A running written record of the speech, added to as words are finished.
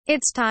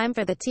It's time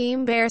for the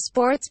Team Bear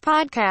Sports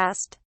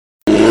Podcast.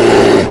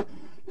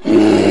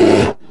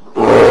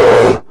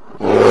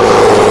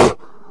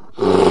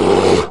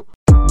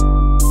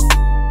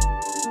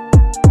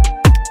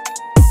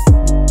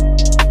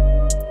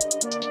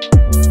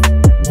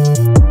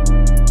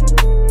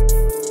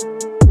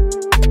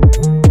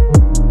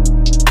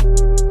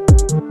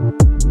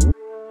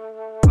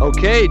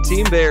 Okay,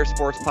 Team Bear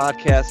Sports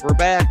Podcast. We're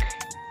back.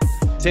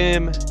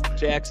 Tim,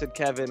 Jackson,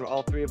 Kevin,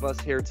 all three of us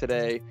here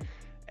today.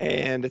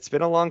 And it's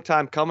been a long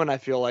time coming, I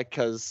feel like,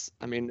 because,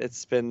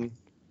 it's been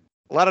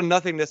a lot of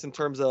nothingness in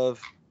terms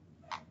of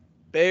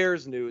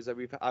Bears news.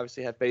 We've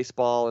obviously had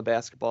baseball and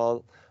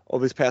basketball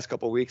over these past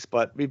couple of weeks,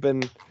 but we've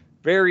been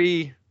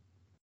very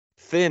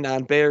thin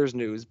on Bears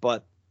news.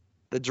 But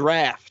the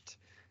draft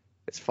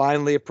is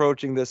finally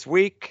approaching this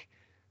week.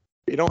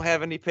 We don't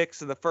have any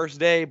picks in the first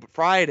day, but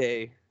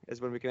Friday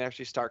is when we can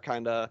actually start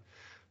kind of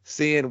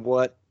seeing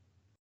what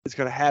is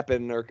going to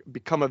happen or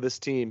become of this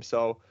team.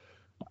 So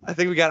I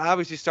think we got to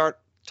obviously start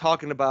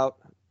talking about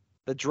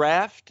the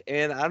draft.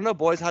 And I don't know,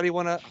 boys, how do you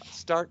want to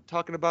start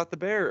talking about the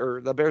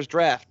Bears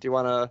draft? Do you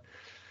want to?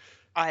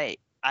 I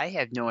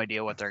have no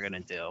idea what they're going to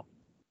do.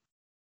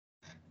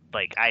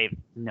 Like, I have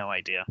no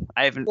idea.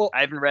 I haven't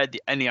read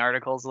any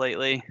articles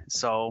lately,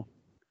 so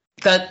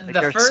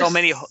there's so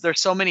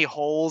many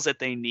holes that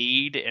they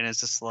need, and it's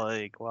just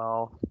like,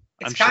 well,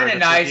 it's kind of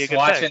nice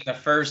watching the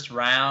first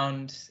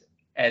round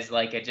as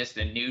like just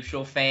a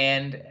neutral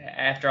fan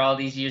after all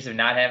these years of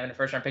not having a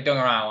first round pick. Don't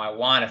get me wrong, I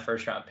want a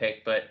first round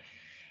pick, but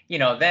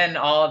then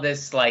all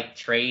this like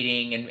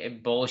trading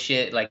and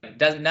bullshit, like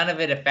none of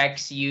it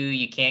affects you.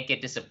 You can't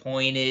get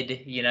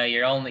disappointed. You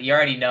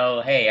already know,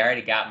 hey, I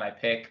already got my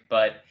pick.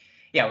 But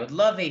yeah, I would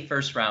love a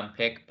first round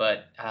pick.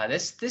 But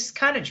this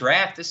kind of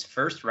draft, this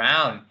first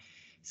round,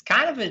 it's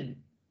kind of a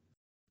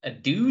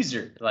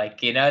doozer. Like,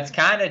 it's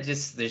kind of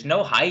just, there's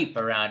no hype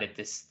around it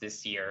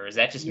this year. Or is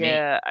that just me?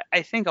 Yeah,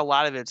 I think a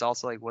lot of it's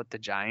also like what the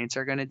Giants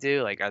are going to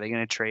do. Like, are they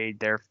going to trade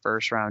their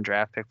first round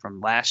draft pick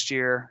from last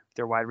year,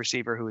 their wide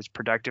receiver who was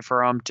productive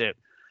for them, to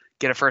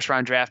get a first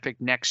round draft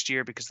pick next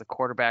year because the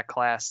quarterback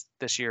class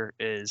this year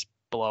is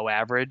below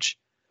average?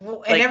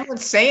 Well, and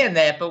everyone's saying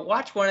that, but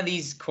watch one of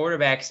these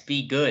quarterbacks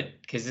be good,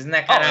 because isn't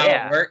that kind of how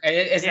it works?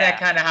 Isn't that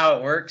kind of how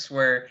it works?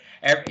 Where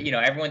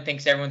everyone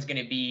thinks everyone's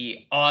going to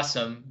be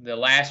awesome. The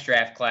last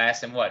draft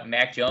class, and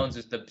Mac Jones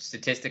was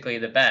statistically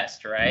the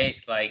best, right?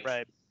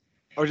 Right.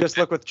 Or just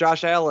look with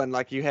Josh Allen.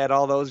 Like, you had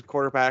all those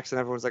quarterbacks, and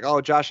everyone's like,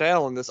 "Oh, Josh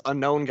Allen, this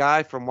unknown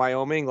guy from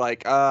Wyoming.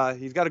 Like,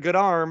 he's got a good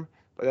arm,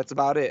 but that's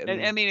about it."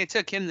 And it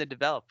took him to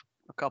develop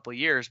a couple of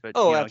years, but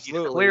absolutely,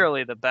 he's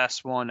clearly the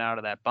best one out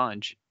of that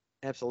bunch.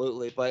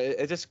 Absolutely, but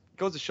it just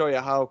goes to show you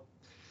how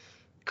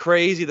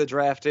crazy the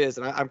draft is,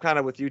 and I'm kind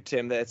of with you,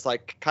 Tim, that it's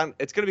like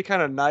it's going to be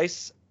kind of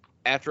nice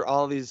after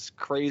all these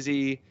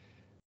crazy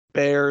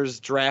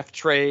Bears draft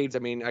trades.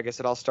 I guess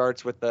it all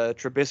starts with the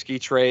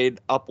Trubisky trade,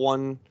 up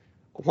one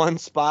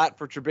spot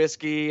for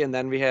Trubisky, and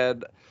then we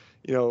had,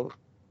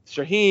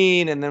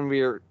 Shaheen, and then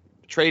we were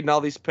trading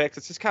all these picks.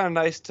 It's just kind of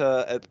nice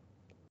to.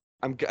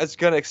 I'm just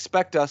going to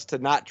expect us to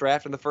not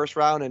draft in the first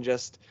round and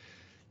just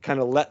kind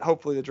of let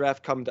hopefully the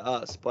draft come to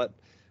us. But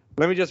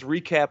let me just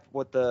recap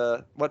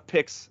what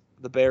picks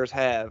the Bears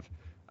have.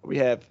 We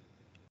have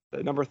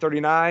the number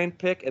 39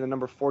 pick and the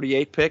number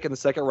 48 pick in the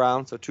second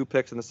round, so 2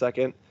 picks in the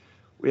second.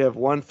 We have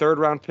 1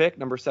 third-round pick,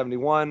 number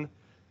 71,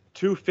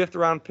 2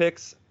 fifth-round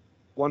picks,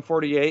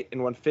 148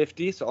 and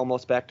 150, so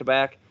almost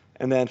back-to-back.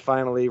 And then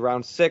finally,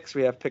 round 6,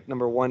 we have pick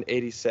number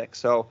 186.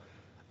 So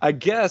I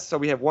guess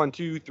we have 1,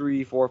 2,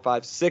 3, 4,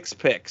 5, 6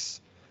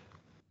 picks.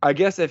 I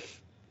guess That's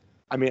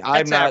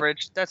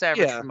average. That's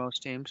average for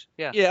most teams.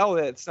 Yeah. Yeah. Oh,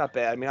 it's not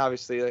bad.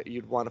 Obviously,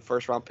 you'd want a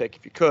first round pick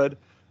if you could,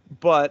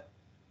 but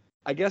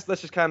I guess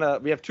let's just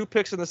we have 2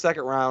 picks in the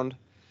second round.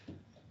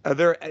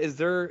 Is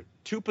there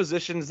 2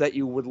 positions that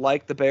you would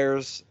like the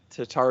Bears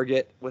to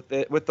target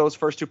with those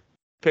first 2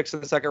 picks in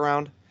the second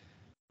round?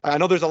 I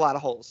know there's a lot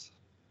of holes,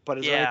 but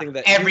is there anything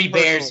that every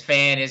Bears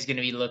fan is going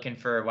to be looking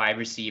for a wide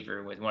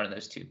receiver with one of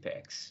those 2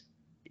 picks?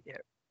 Yeah.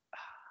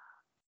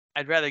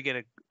 I'd rather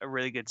get a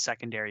really good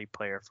secondary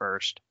player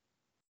first.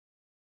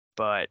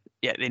 But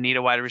yeah, they need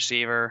a wide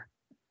receiver.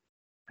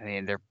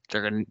 They need a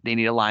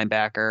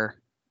linebacker.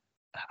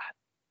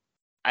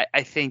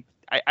 I think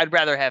I'd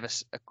rather have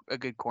a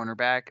good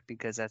cornerback,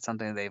 because that's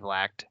something that they've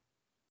lacked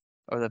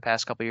over the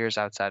past couple of years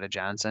outside of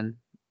Johnson.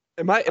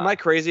 Am I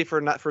crazy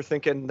for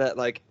thinking that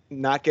like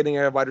not getting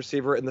a wide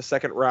receiver in the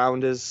second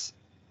round is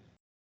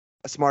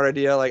a smart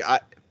idea? Like,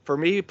 for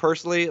me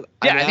personally,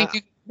 I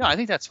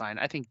think that's fine.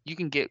 I think you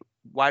can get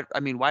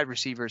wide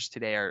receivers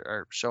today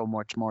are so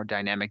much more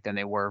dynamic than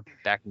they were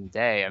back in the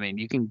day.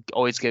 You can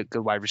always get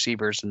good wide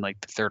receivers in like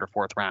the 3rd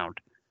or 4th round.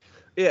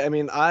 Yeah,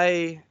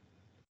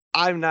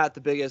 I'm not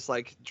the biggest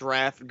like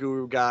draft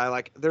guru guy.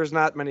 Like, there's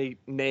not many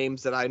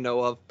names that I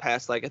know of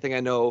past. Like, I think I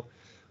know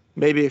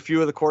maybe a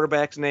few of the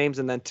quarterbacks' names,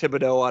 and then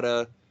Thibodeau out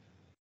of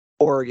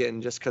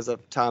Oregon, just because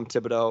of Tom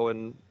Thibodeau,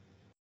 and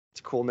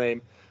it's a cool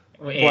name.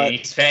 And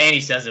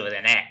he says it with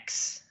an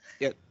X.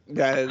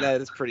 Yeah,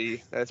 that's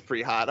pretty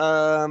hot.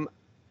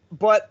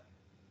 But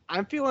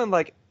I'm feeling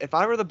like if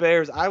I were the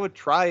Bears, I would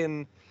try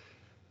and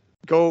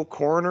go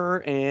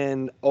corner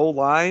and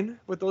O-line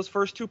with those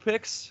first 2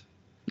 picks.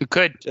 You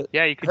could.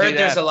 Yeah, you could heard do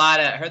there's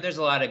that. There's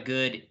a lot of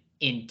good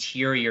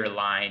interior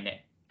line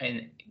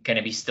and going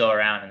to be still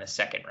around in the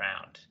second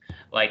round.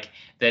 Like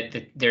that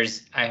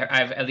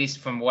I've at least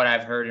from what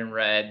I've heard and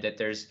read that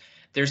there's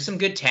some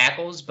good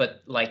tackles,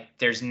 but like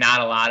there's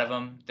not a lot of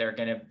them. They're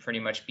going to pretty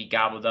much be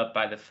gobbled up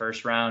by the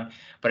first round.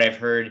 But I've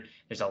heard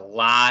there's a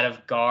lot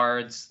of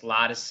guards, a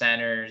lot of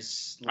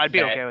centers. I'd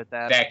be okay with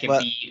that.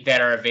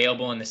 That are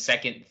available in the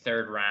second,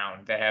 third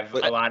round that have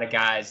a lot of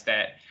guys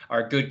that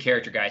are good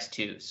character guys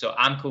too. So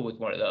I'm cool with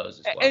one of those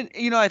as well.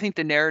 And I think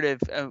the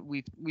narrative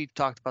we've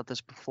talked about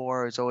this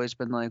before has always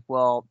been like,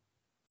 well,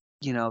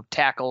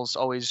 tackles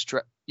always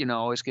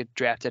get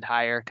drafted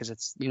higher because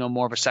it's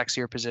more of a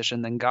sexier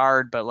position than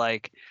guard. But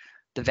like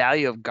the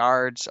value of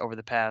guards over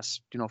the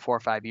past 4 or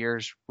 5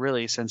 years,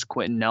 really since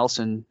Quentin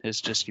Nelson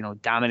has just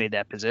dominated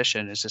that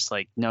position, it's just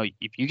like, no,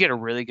 if you get a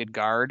really good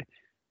guard,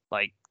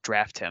 like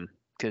draft him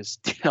because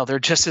they're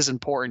just as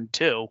important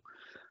too.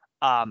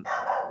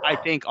 I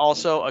think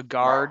also a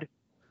guard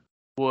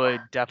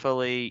would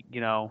definitely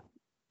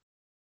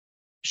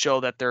show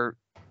that they're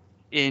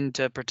in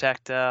to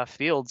protect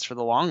Fields for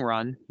the long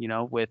run,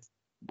 with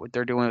what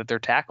they're doing with their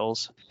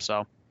tackles.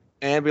 So,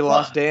 and we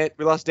lost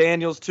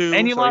Daniels too.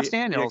 And you lost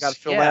Daniels. You got to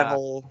fill that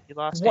hole. You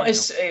lost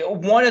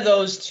one of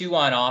those 2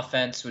 on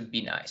offense would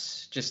be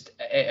nice. Just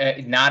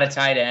not a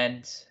tight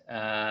end.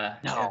 But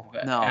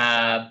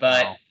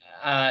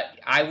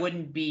I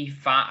wouldn't be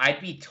fine.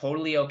 I'd be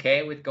totally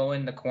okay with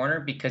going the corner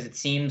because it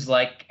seems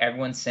like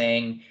everyone's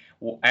saying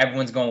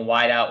everyone's going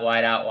wide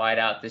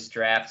out this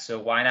draft. So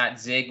why not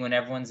zig when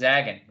everyone's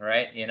zagging,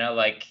 right?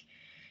 Like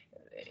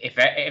if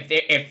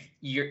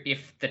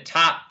the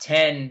top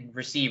 10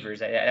 receivers,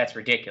 that's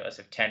ridiculous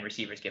if 10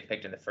 receivers get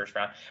picked in the first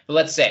round. But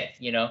let's say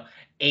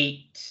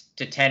 8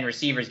 to 10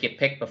 receivers get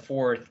picked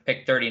before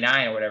pick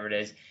 39 or whatever it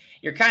is.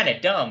 You're kind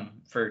of dumb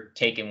for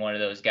taking one of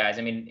those guys.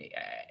 I mean,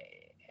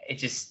 it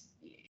just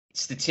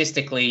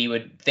statistically you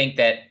would think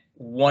that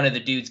one of the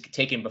dudes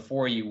taken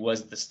before you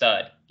was the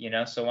stud.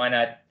 So why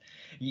not?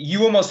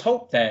 You almost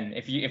hope then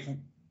if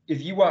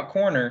you want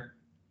corner,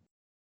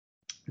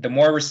 the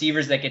more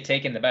receivers that get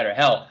taken, the better.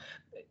 Hell,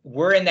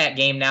 we're in that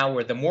game now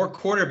where the more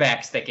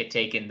quarterbacks that get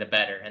taken, the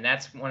better. And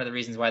that's one of the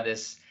reasons why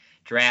this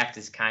draft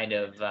is kind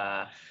of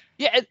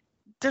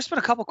there's been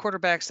a couple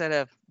quarterbacks that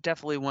have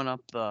definitely went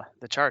up the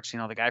charts.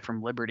 The guy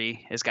from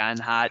Liberty has gotten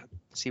hot.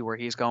 See where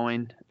he's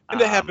going. And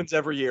it happens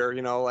every year,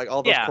 like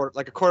all those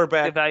like a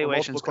quarterback,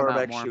 evaluations multiple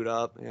quarterbacks shoot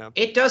up. Yeah.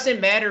 It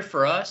doesn't matter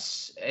for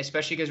us,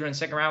 especially because we're in the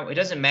second round. It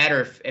doesn't matter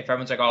if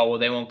everyone's like, oh, well,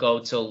 they won't go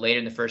till later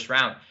in the first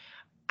round.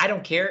 I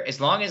don't care. As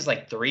long as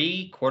like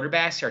 3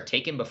 quarterbacks are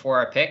taken before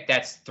our pick,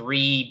 that's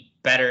 3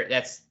 better.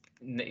 That's,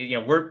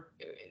 we're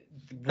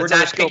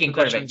not picking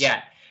quarterback.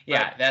 Yeah.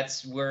 Yeah. Right.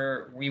 That's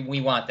where we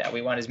want that.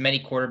 We want as many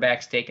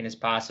quarterbacks taken as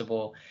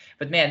possible.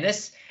 But man,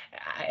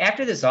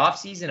 after this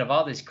offseason of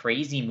all this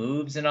crazy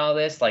moves and all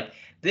this, like,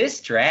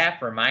 this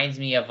draft reminds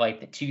me of like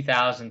the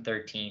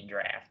 2013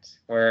 draft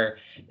where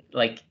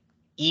like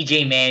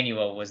EJ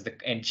Manuel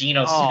and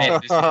Geno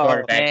Smith was the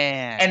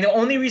quarterback. And the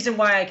only reason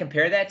why I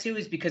compare that to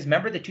is because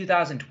remember the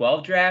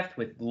 2012 draft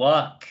with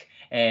Luck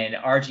and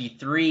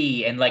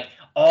RG3 and like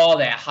all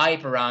that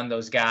hype around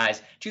those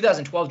guys.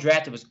 2012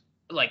 draft, it was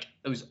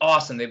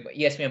awesome.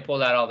 ESPN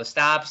pulled out all the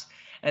stops.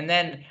 And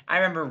then I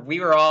remember we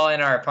were all in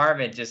our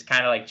apartment just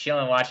kind of like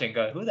chilling, watching,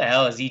 going, who the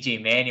hell is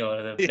EJ Manuel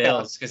to the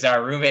Bills? Because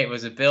our roommate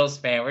was a Bills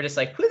fan. We're just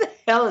like, who the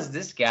hell is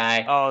this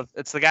guy? Oh,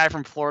 it's the guy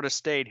from Florida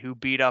State who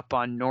beat up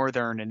on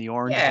Northern in the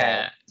Orange Bowl.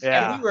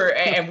 Yeah.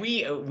 And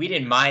we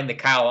didn't mind the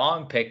Kyle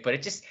Long pick,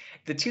 but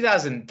the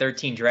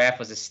 2013 draft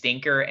was a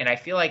stinker. And I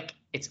feel like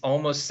it's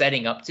almost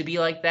setting up to be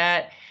like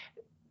that.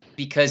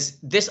 Because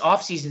this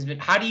offseason has been,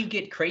 how do you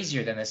get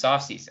crazier than this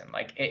offseason?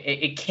 Like,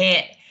 it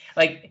can't,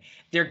 like,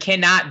 there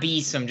cannot be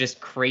some just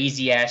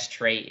crazy ass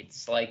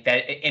trades like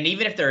that. And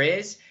even if there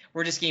is,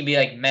 we're just going to be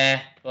like,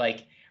 meh.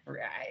 Like,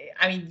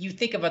 I mean, you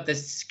think about the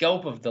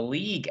scope of the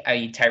league. I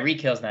mean,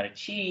 Tyreek Hill's not a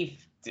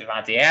Chief.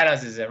 Devontae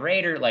Adams is a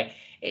Raider. Like,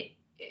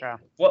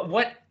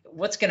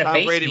 what's going to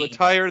face Brady me?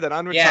 Retired, then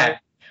unretired.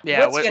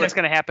 Yeah. What's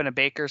going to happen to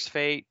Baker's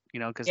fate?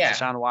 Because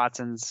Deshaun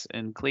Watson's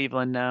in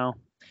Cleveland now.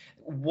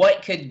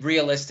 What could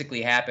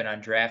realistically happen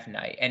on draft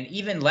night? And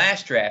even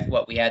last draft,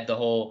 we had the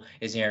whole,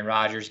 is Aaron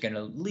Rodgers going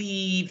to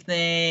leave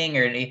thing?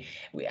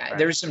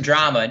 There was some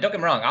drama. And don't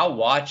get me wrong, I'll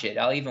watch it.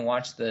 I'll even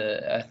watch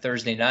the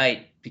Thursday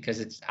night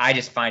because I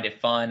just find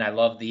it fun. I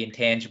love the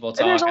intangible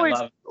talk.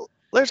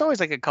 There's always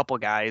like a couple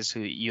guys who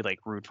you like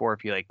root for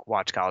if you like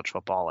watch college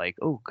football. Like,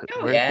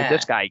 where did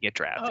this guy get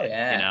drafted? Oh,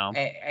 yeah.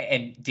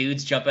 And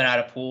dudes jumping out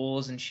of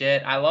pools and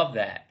shit. I love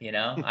that.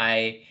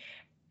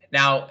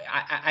 Now,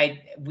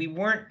 we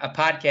weren't a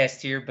podcast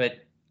here,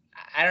 but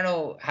I don't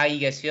know how you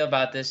guys feel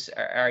about this.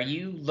 Are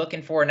you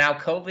looking for now?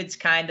 COVID's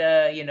kind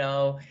of,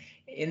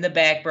 in the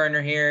back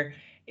burner here.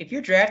 If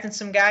you're drafting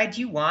some guy, do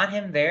you want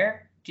him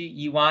there? do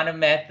you want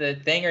him at the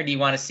thing, or do you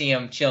want to see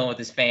him chilling with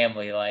his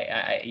family? Like,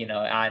 I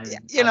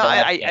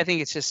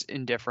think it's just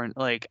indifferent.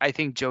 Like, I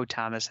think Joe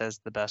Thomas has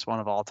the best one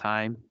of all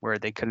time, where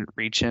they couldn't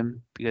reach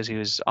him because he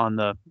was on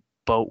the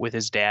boat with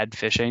his dad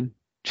fishing.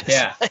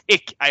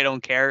 Like, I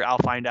don't care. I'll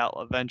find out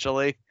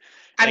eventually.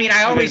 I mean,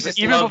 I always just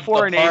even love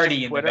before the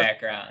party in the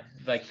background,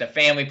 like the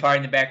family party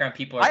in the background.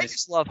 I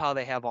just love how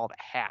they have all the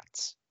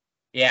hats.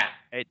 Yeah,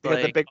 they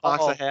got the big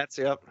box of hats.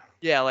 Yep.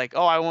 Yeah, like,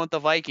 oh, I want the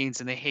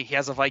Vikings, and he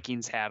has a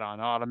Vikings hat on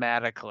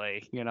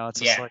automatically. It's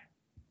just like,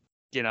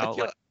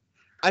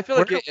 I feel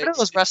like where do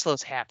those rest of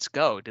those hats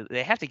go? Do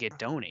they have to get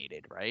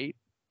donated, right?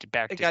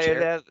 Back to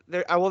charity?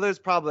 There's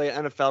probably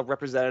an NFL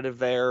representative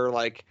there,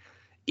 like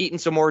eating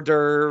some hors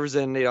d'oeuvres,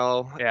 and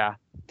Yeah,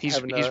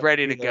 he's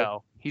ready to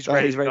go. He's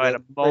ready to go at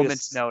a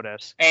moment's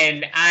notice.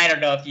 And I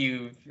don't know if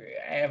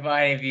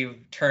any of you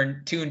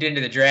tuned into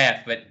the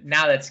draft, but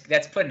now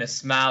that's putting a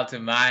smile to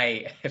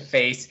my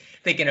face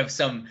thinking of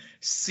some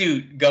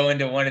suit going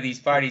to one of these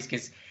parties.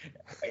 Because,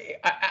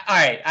 all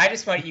right, I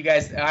just want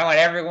I want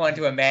everyone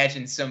to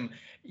imagine some,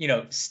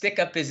 stick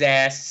up his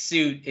ass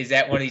suit is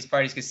at one of these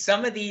parties. Because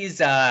some of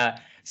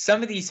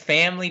these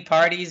family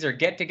parties or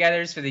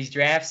get-togethers for these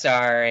drafts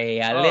are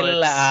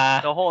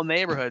the whole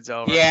neighborhood's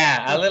over.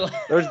 Yeah, a little.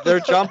 They're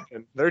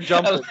jumping. They're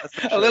jumping.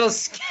 A little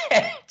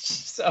sketch.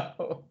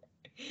 So,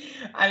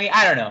 I mean,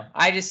 I don't know.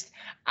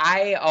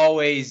 I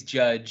always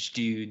judge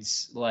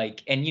dudes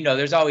like, and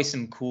there's always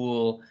some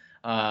cool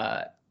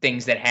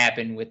things that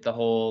happen with the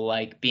whole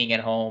like being at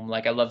home.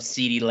 Like, I love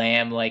CeeDee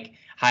Lamb like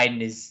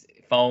hiding his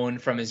phone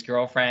from his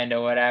girlfriend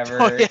or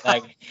whatever. Oh, yeah.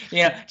 Like,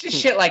 just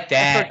shit like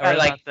that. Or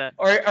like that.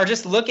 Or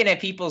just looking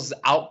at people's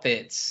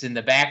outfits in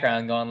the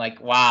background going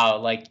like, wow,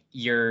 like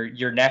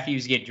your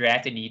nephews get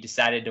drafted and you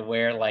decided to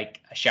wear like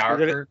a shower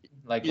curtain.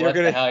 Like, what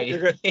the hell?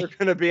 You're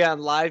gonna be on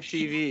live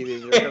TV.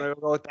 You're gonna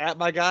go with that,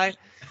 my guy.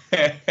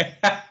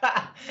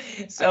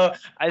 So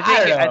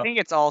I think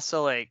it's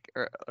also like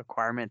a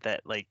requirement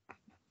that like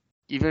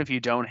even if you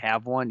don't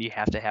have one, you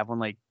have to have one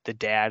like the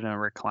dad in a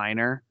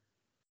recliner.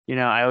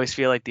 I always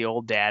feel like the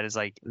old dad is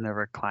like in the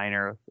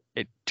recliner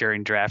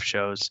during draft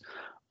shows,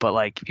 but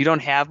like if you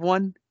don't have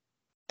one,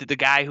 the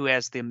guy who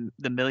has the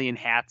million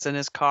hats in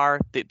his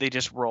car, they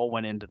just roll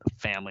one into the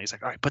family. He's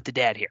like, all right, put the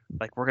dad here.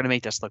 Like, we're gonna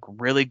make this look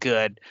really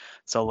good,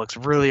 so it looks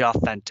really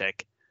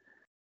authentic.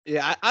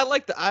 Yeah, I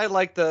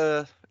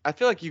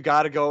feel like you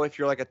got to go if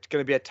you're like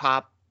going to be a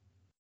top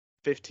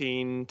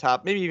 15,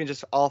 maybe even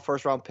just all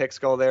first round picks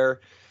go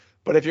there.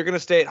 But if you're going to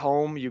stay at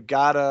home, you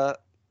gotta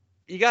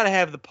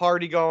have the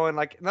party going.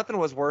 Like, nothing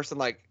was worse than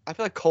like, I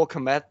feel like Cole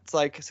Kmet's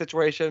like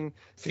situation.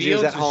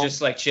 Fields was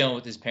just like chilling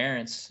with his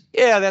parents.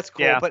 Yeah, that's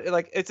cool. Yeah. But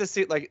like, it's just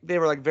like they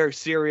were like very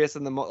serious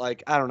and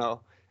like, I don't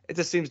know. It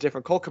just seems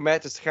different. Cole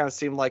Kmet just kind of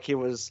seemed like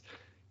he's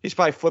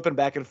probably flipping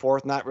back and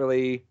forth, not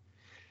really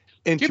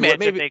into it.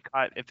 Maybe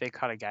if they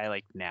caught a guy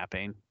like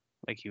napping,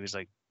 like he was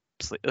like,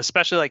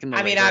 especially like in the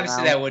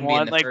obviously that wouldn't be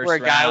in the like first where a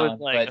guy round,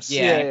 was like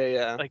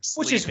yeah. Like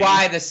which is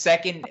why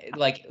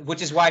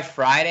which is why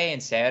Friday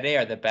and Saturday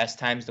are the best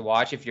times to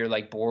watch if you're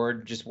like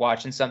bored just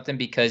watching something,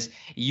 because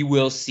you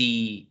will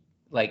see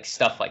like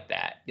stuff like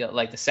that.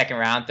 Like the second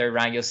round, third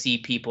round, you'll see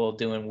people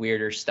doing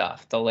weirder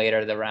stuff the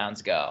later the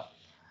rounds go.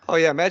 Oh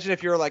yeah, imagine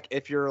if you're like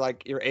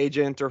your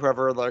agent or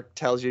whoever like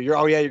tells you you're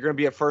going to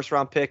be a first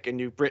round pick and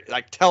you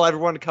like tell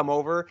everyone to come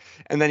over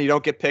and then you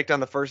don't get picked on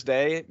the first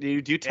day. Do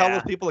you tell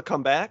those people to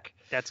come back?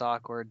 That's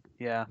awkward.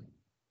 Yeah.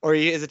 Or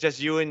is it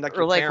just you and like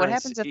your like parents what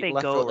happens if they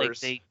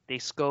leftovers? Go like they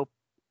scope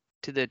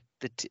to the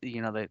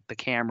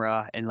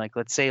camera and like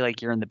let's say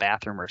like you're in the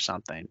bathroom or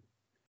something.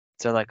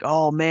 So like,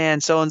 oh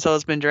man, so and so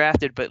has been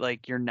drafted, but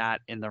like you're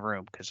not in the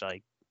room because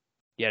like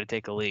you had to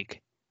take a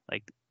leak.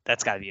 Like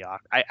that's got to be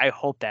awkward. I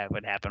hope that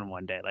would happen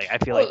one day. Like I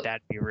feel like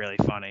that'd be really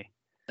funny.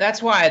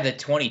 That's why the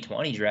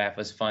 2020 draft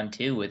was fun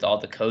too, with all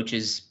the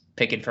coaches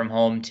picking from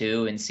home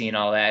too and seeing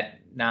all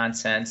that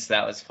nonsense.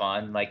 That was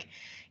fun. Like,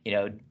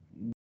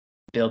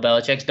 Bill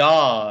Belichick's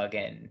dog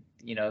and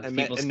people's and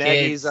kids.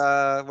 Nagy's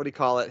what do you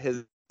call it?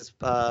 His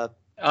don't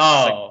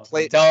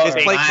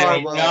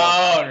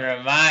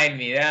remind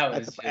me. That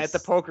was at the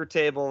poker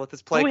table with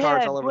his play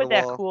cards all over the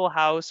wall. That cool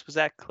house was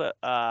that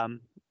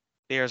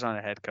the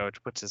Arizona head coach.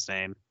 What's his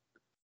name?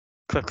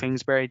 Cliff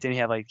Kingsbury. Didn't he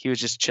have he was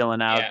just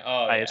chilling out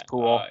by his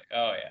pool?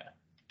 Oh yeah.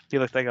 He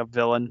looked like a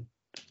villain.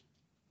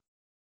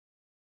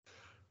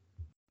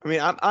 I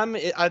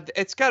mean,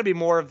 it's got to be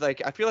more of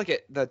like, I feel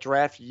like the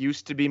draft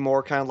used to be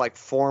more kind of like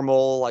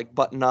formal, like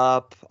button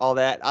up, all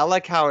that. I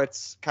like how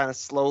it's kind of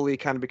slowly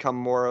kind of become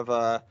more of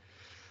a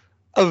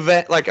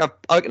event, like not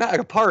like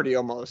a party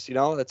almost.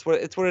 It's what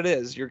it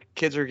is. Your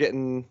kids are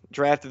getting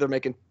drafted. They're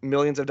making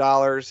millions of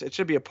dollars. It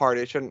should be a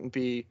party. It shouldn't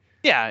be.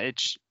 Yeah,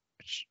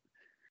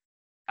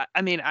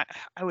 I mean,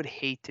 I would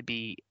hate to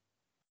be,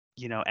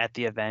 at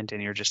the event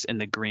and you're just in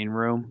the green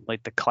room,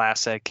 like the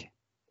classic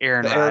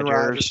Aaron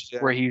Rodgers,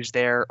 where he was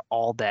there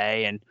all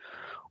day,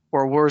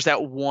 or where's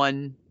that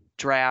one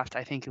draft?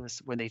 I think it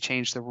was when they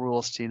changed the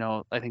rules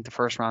to, I think the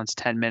first round's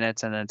 10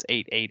 minutes and then it's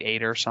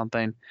 8-8-8 or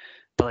something.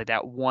 but like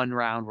that one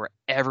round where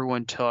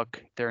everyone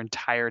took their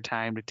entire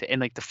time and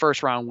like the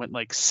first round went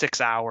like 6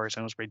 hours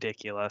and it was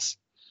ridiculous.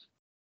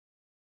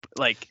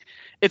 Like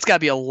it's got to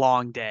be a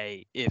long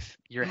day if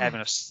you're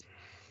having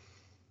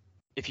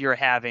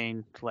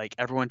like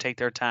everyone take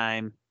their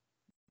time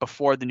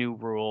before the new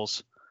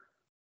rules,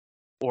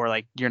 or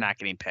like you're not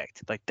getting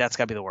picked. Like that's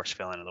got to be the worst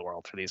feeling in the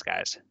world for these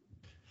guys.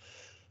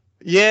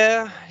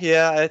 Yeah,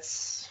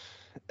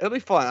 it'll be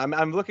fun.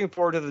 I'm looking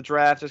forward to the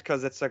draft just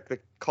because it's like the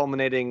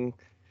culminating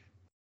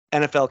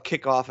NFL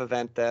kickoff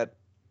event that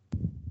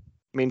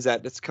means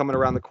that it's coming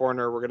around the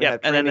corner. We're gonna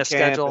have and then the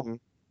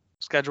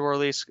schedule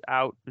release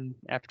out and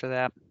after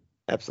that.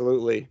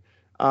 Absolutely.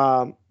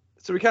 So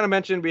we kind of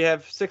mentioned we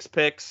have 6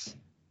 picks.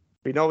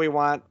 We know we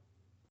want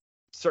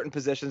certain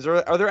positions.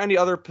 Are there any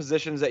other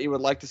positions that you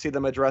would like to see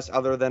them address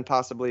other than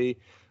possibly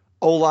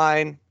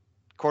O-line,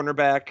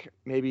 cornerback,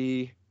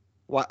 maybe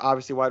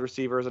obviously wide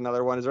receiver is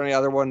another one. Is there any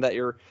other one that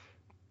your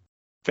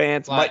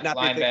fans might not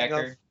be thinking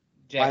of?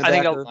 I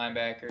think a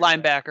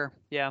linebacker.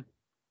 Yeah.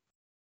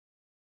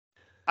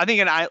 I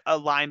think a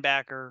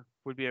linebacker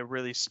would be a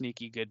really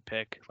sneaky good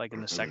pick, like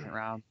in the second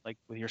round, like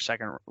with your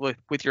second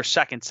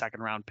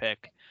round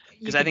pick.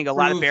 Because I think a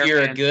lot of Bear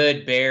you're fans, a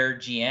good Bear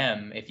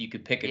GM if you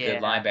could pick a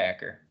good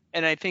linebacker.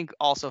 And I think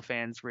also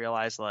fans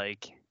realize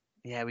like,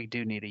 yeah, we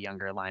do need a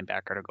younger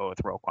linebacker to go with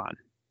Roquan.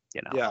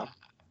 You know. Yeah.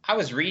 I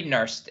was reading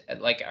our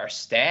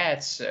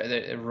stats,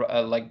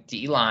 like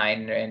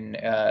D-line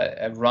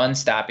and run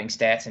stopping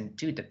stats, and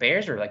dude, the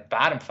Bears were like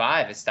bottom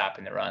 5 at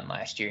stopping the run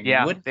last year.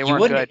 And they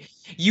weren't good.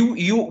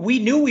 We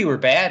knew we were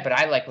bad, but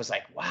I was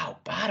like, wow,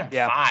 bottom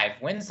 5.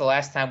 When's the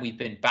last time we've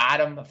been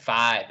bottom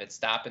 5 at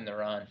stopping the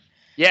run?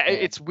 Yeah,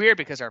 it's weird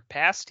because our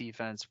pass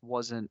defense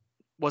wasn't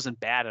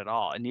bad at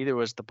all, and neither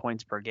was the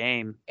points per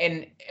game.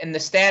 And the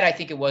stat I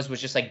think it was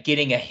just like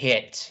getting a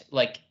hit,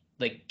 like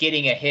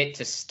getting a hit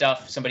to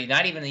stuff somebody,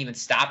 not even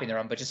stopping the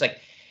run, but just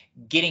like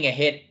getting a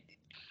hit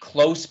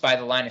close by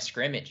the line of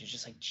scrimmage. It's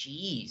just like,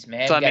 geez,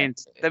 man. So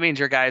that means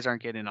your guys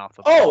aren't getting off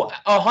the ball.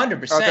 Oh,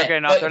 100%. They're not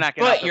getting off the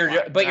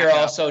block. But you're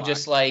also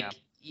just like,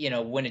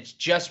 when it's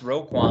just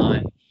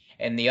Roquan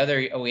and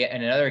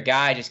another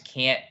guy just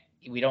can't.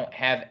 We don't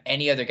have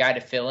any other guy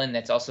to fill in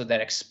that's also that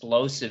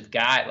explosive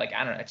guy. Like,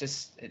 I don't know.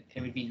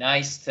 It would be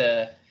nice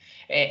to.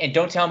 And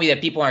don't tell me that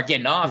people aren't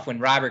getting off when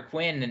Robert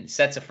Quinn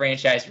sets a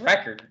franchise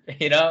record,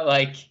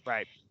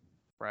 Right.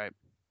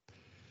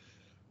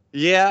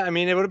 Yeah, I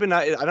mean, it would have been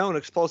nice. I know an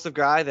explosive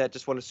guy that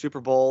just won a Super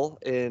Bowl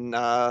in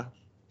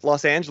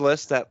Los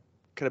Angeles that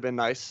could have been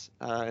nice.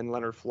 And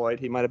Leonard Floyd,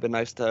 he might have been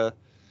nice to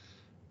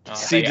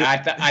see. I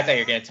thought you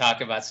were going to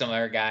talk about some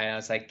other guy, and I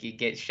was like,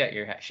 shut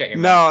your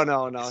mouth.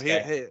 No.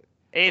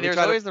 Hey, there's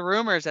always the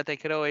rumors that they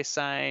could always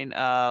sign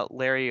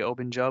Larry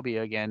Ogunjobi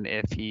again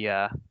if he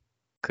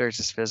clears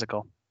his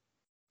physical.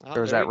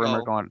 There was that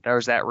rumor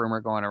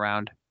going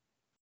around.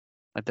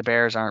 Like the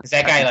Bears aren't. Is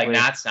that guy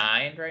not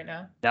signed right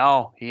now?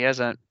 No, he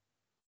isn't.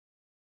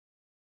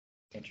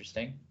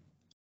 Interesting.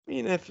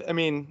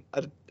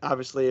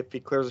 Obviously, if he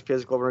clears his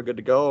physical, we're good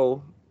to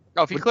go.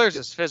 Oh, if he clears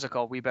his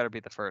physical, we better be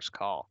the first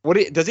call.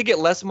 Does he get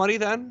less money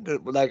then?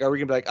 Like, are we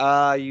gonna be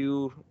like,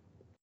 you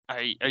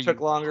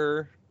took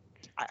longer?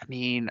 I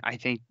mean, I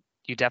think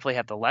you definitely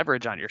have the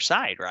leverage on your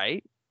side,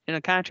 right? In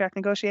a contract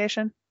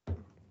negotiation.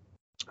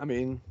 I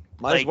mean,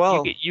 might as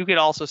well. You could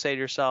also say to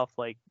yourself,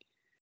 like,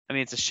 I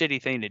mean, it's a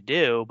shitty thing to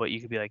do, but you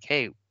could be like,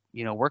 hey,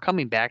 we're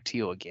coming back to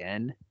you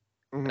again,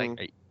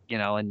 like,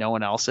 and no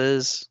one else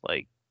is.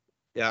 Like,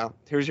 yeah,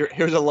 here's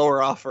a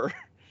lower offer.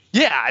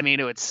 Yeah, I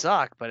mean, it would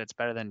suck, but it's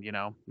better than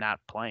not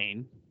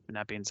playing,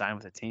 not being signed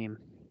with a team.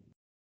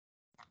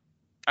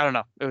 I don't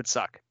know, it would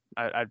suck.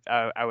 I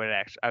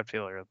would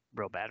feel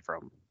real bad for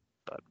him,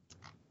 but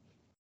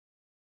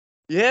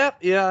yeah.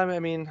 I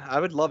mean, I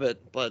would love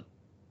it, but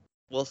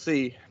we'll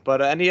see.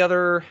 But any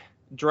other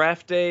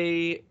draft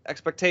day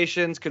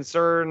expectations,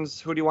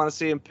 concerns? Who do you want to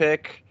see him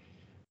pick?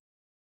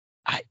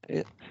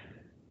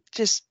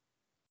 Just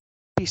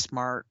be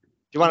smart.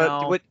 Do you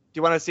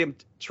want to see him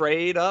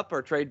trade up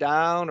or trade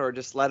down, or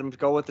just let him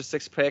go with the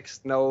 6 picks?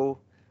 No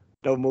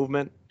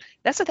movement.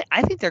 That's the thing.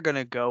 I think they're going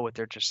to go with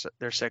their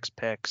 6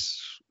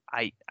 picks.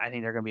 I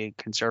think they're going to be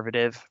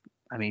conservative.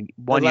 I mean,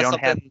 you don't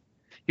have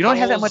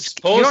that much.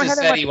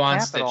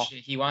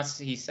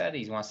 He said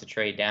he wants to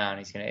trade down.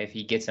 He's gonna, if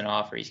he gets an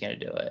offer, he's gonna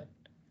do it.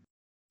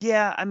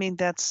 Yeah, I mean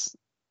that's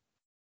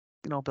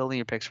building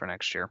your picks for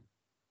next year.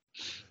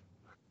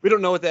 We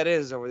don't know what that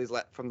is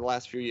from the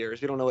last few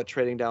years. We don't know what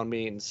trading down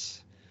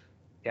means.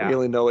 Yeah. We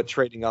only know what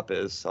trading up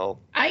is. So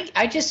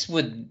I just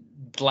would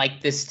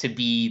like this to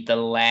be the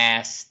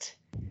last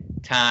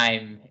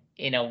time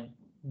in a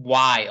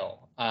while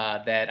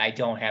that I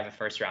don't have a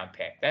first round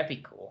pick. That'd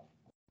be cool.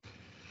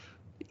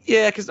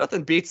 Yeah, because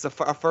nothing beats a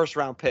first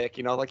round pick.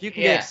 Like you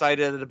can get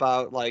excited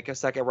about like a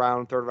second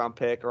round, third round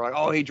pick, or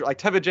like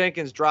Tevin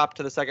Jenkins dropped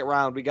to the second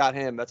round. We got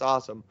him. That's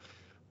awesome.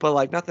 But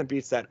like nothing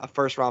beats a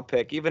first round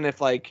pick. Even if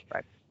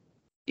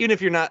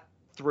you're not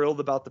thrilled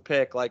about the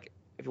pick, like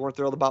if you weren't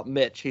thrilled about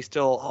Mitch, he's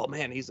still, oh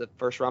man, he's a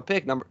first-round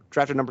pick,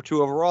 drafted number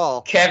 2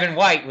 overall. Kevin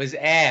White was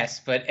ass,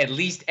 but at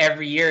least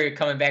every year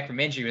coming back from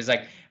injury was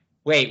like,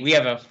 wait, we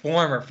have a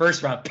former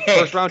first-round pick.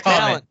 First-round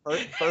talent.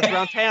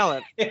 First-round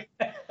talent. I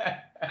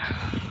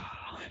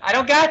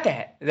don't got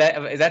that.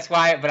 That's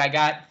why, but I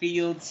got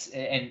Fields,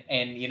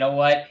 and you know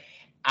what?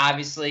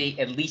 Obviously,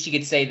 at least you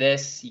could say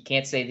this. You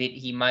can't say that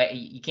he might.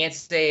 You can't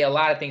say a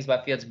lot of things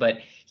about Fields, but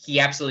he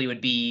absolutely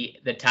would be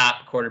the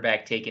top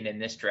quarterback taken in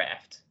this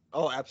draft.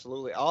 Oh,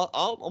 absolutely.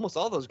 Almost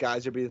all those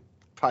guys would be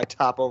probably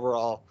top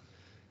overall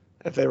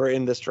if they were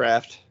in this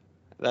draft.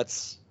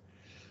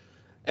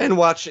 And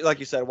watch, like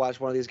you said,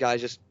 watch one of these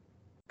guys just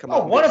come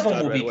out. One of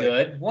them will be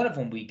good. One of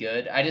them will be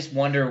good. I just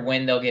wonder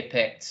when they'll get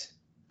picked.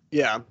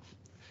 Yeah,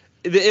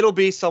 it'll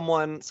be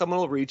someone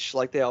will reach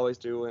like they always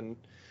do, and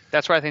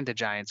that's where I think the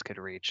Giants could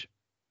reach.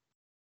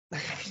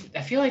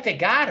 I feel like they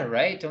got it,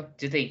 right?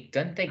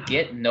 Didn't they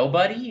get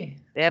nobody?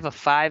 They have a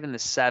 5 and the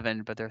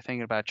 7, but they're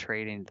thinking about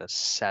trading the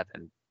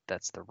 7.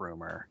 That's the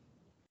rumor.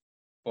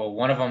 Well,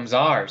 one of them's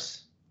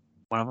ours.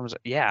 One of them's,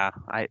 yeah.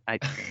 I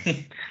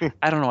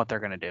don't know what they're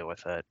gonna do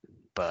with it,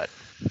 but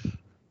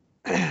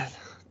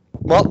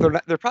well,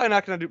 they're probably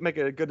not gonna make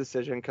a good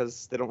decision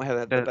because they don't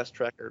have the best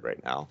record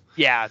right now.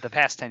 Yeah, the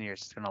past 10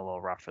 years has been a little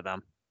rough for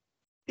them.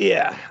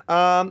 Yeah.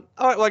 All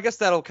right. Well, I guess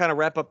that'll kind of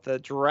wrap up the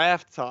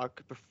draft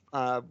talk.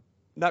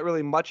 Not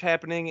really much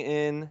happening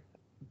in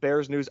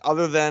Bears news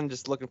other than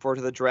just looking forward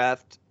to the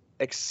draft,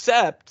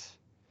 except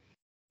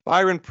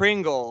Byron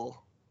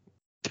Pringle.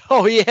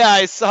 Oh, yeah,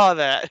 I saw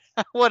that.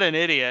 What an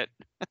idiot.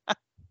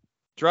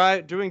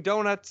 Doing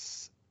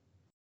donuts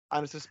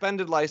on a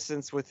suspended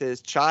license with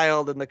his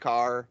child in the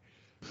car.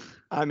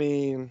 I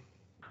mean,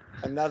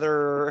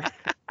 another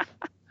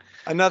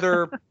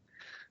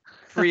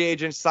free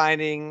agent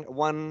signing.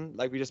 One,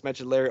 like we just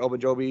mentioned, Larry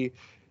Ogunjobi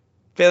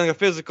failing a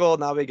physical.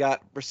 Now we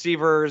got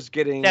receivers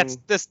getting. That's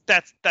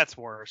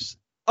worse.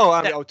 Oh,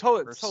 I mean,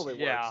 totally worse.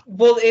 Yeah.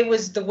 Well, it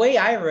was the way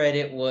I read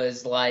it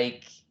was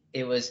like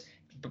it was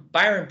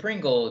Byron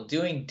Pringle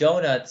doing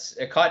donuts,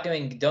 caught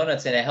doing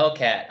donuts in a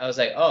Hellcat. I was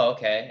like, oh,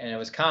 okay, and it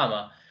was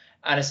comma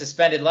on a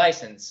suspended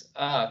license.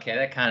 Oh, okay,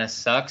 that kind of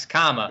sucks.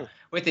 Comma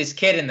with his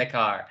kid in the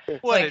car.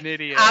 What an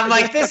idiot! I'm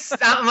like this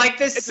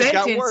sentence.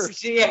 Got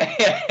worse. Yeah,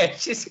 it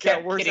just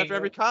got worse after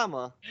every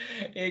comma.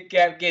 It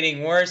kept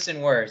getting worse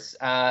and worse.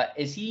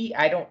 Is he?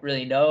 I don't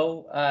really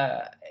know.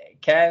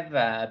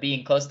 Kev,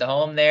 being close to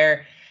home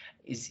there,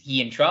 is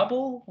he in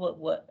trouble?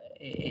 What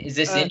is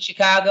this in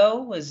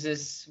Chicago? Was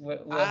this?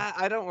 What?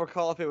 I don't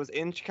recall if it was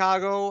in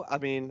Chicago. I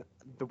mean,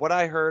 what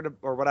I heard,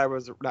 or what I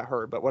was not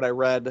heard, but what I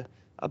read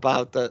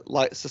about the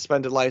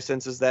suspended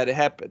license is that it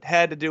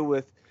had to do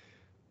with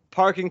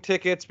parking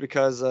tickets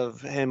because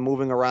of him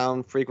moving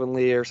around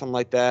frequently or something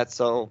like that.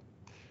 So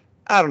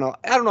I don't know.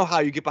 I don't know how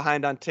you get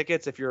behind on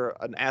tickets if you're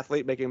an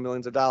athlete making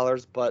millions of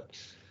dollars, but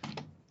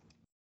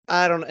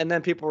I don't. And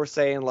then people were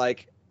saying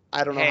like,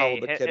 I don't know how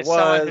old the kid was.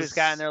 Someone who's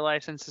gotten their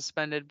license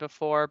suspended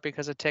before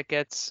because of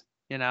tickets,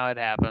 it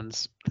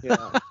happens.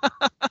 Yeah.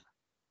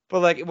 But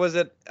like, was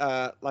it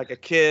like a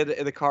kid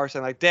in the car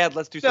saying like, "Dad,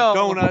 let's do some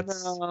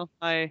donuts"? No,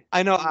 I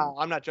know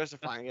I'm not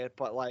justifying it,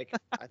 but like,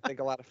 I think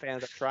a lot of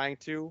fans are trying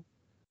to.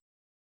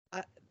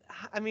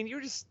 I mean,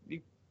 you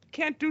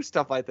can't do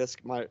stuff like this,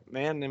 my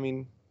man. I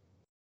mean,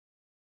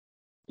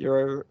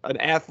 you're an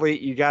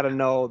athlete. You got to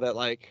know that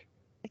like.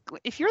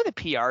 If you're the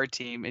PR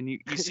team and you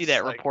see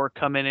that report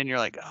come in and you're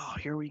like, oh,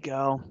 here we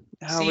go.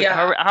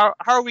 How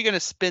are we going to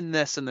spin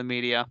this in the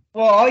media?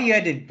 Well, all you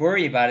had to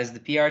worry about is the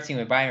PR team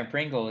with Byron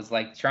Pringle is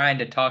like trying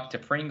to talk to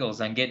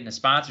Pringles on getting a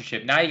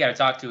sponsorship. Now you got to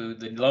talk to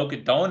the local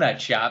donut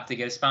shop to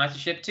get a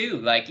sponsorship too.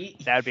 Like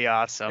that'd be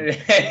awesome.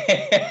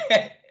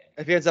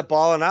 If he ends up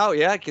balling out,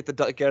 yeah, get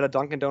a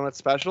Dunkin' Donuts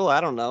special.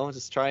 I don't know,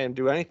 just try and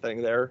do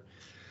anything there.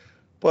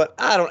 But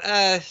I don't.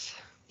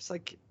 It's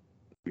like.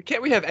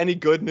 Can't we have any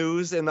good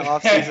news in the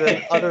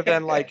offseason other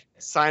than like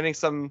signing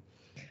some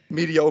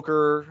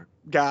mediocre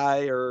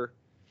guy or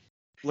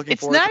looking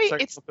forward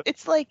to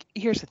it's like,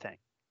 here's the thing.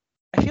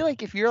 I feel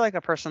like if you're like a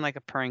person like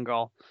a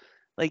Pringle,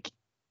 like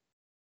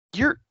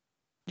you're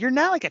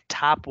not like a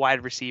top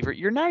wide receiver.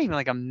 You're not even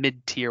like a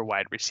mid-tier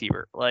wide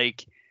receiver.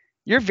 Like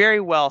you're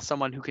very well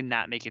someone who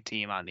cannot make a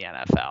team on the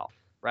NFL,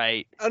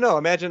 right? Oh no,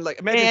 imagine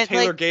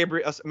Taylor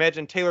Gabriel.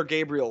 Imagine Taylor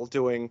Gabriel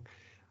doing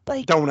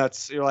like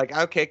donuts. You're like,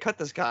 okay, cut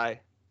this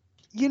guy.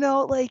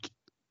 Like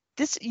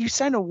this, you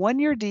sign a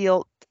 1-year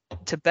deal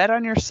to bet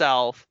on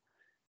yourself,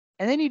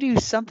 and then you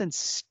do something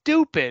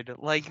stupid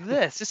like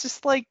this. It's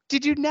just like,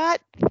 did you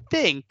not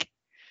think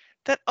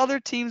that other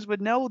teams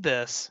would know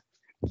this?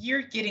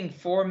 You're getting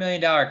 $4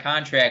 million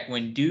contract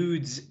when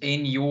dudes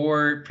in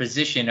your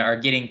position are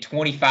getting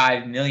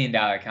 $25 million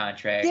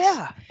contracts.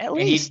 Yeah, at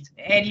least.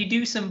 And you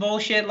do some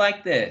bullshit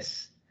like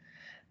this.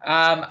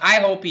 I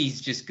hope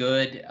he's just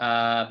good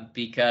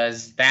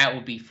because that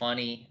would be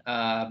funny.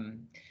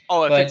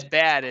 If it's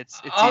bad,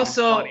 it's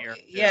also even funnier.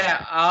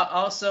 Yeah.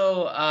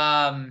 Also,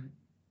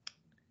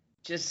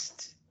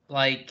 just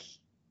like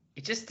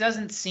it just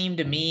doesn't seem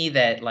to me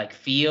that like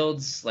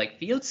Fields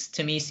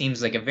to me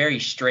seems like a very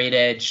straight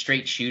edge,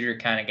 straight shooter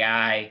kind of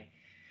guy.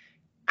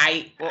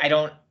 I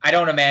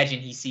don't imagine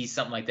he sees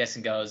something like this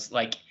and goes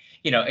like,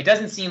 it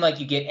doesn't seem like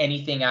you get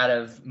anything out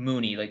of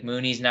Mooney. Like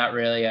Mooney's not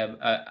really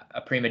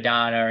a prima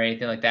donna or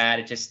anything like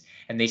that.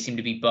 And they seem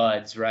to be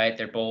buds, right?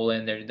 They're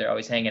bowling, they're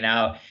always hanging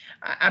out.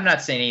 I'm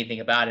not saying anything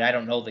about it. I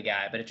don't know the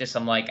guy, but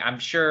I'm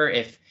sure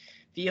if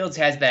Fields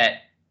has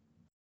that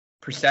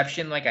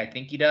perception like I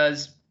think he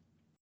does,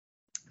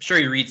 I'm sure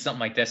he reads something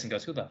like this and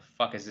goes, who the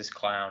fuck is this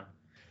clown?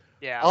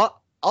 Yeah.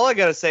 All I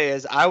got to say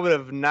is I would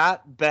have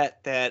not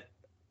bet that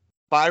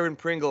Byron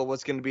Pringle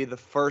was going to be the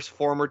first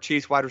former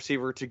Chiefs wide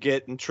receiver to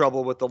get in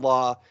trouble with the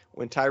law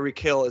when Tyreek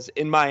Hill is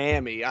in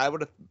Miami. I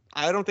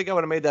don't think I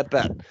would have made that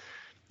bet.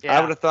 Yeah.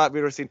 I would have thought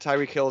we would have seen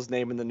Tyreek Hill's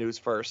name in the news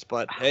first,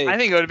 but hey. I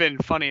think it would have been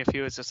funny if he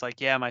was just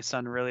like, yeah, my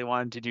son really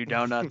wanted to do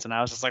donuts, and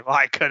I was just like, well,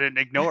 I couldn't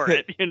ignore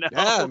it, Yeah,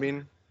 I mean,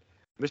 I'm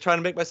just trying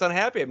to make my son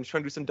happy. I'm just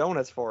trying to do some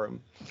donuts for him.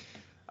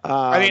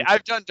 I mean,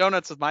 I've done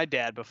donuts with my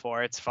dad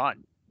before. It's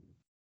fun.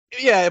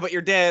 Yeah, but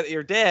your dad.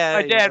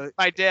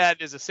 My dad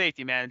is a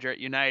safety manager at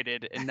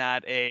United and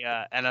not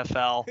a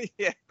NFL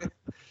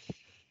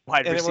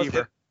wide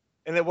receiver.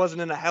 And it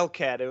wasn't in a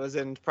Hellcat. It was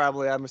in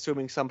probably, I'm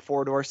assuming, some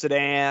four-door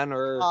sedan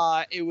or.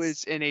 It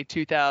was in a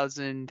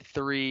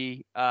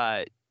 2003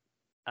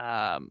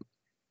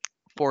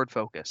 Ford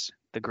Focus,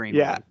 the green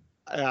one.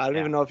 I don't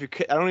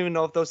even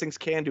know if those things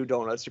can do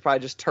donuts. You probably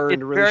just turn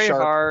it's really very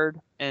sharp.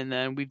 hard, and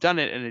then we've done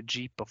it in a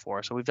Jeep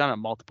before, so we've done it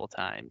multiple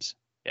times.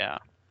 Yeah,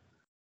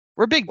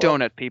 we're big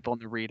donut people in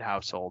the Reed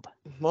household.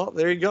 Well,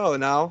 there you go.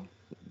 Now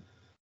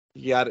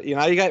you got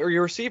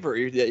your receiver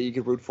that you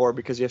could root for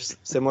because you have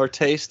similar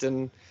taste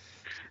and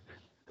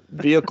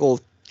vehicle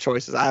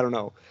choices. I don't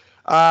know.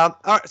 All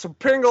right, so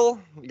Pringle,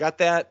 you got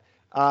that.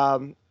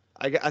 I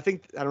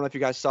think I don't know if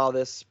you guys saw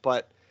this,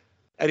 but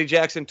Eddie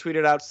Jackson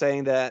tweeted out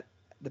saying that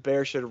the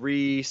Bears should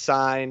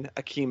re-sign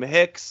Akiem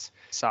Hicks.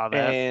 Saw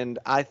that. And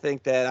I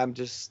think that I'm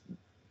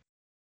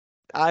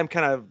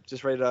kind of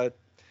just ready to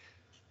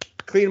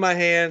clean my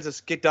hands,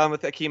 just get done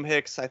with Akiem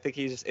Hicks. I think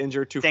he's just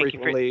injured too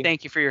frequently.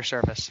 Thank you for your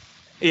service.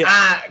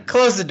 Yeah.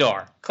 Close the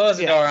door. Close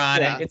the door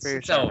on it.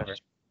 It's over.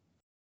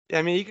 Yeah,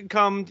 I mean, you can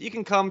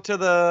come to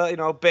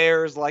the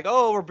Bears like,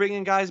 oh, we're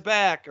bringing guys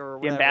back or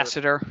whatever. The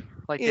ambassador,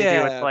 like they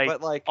do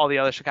with like all the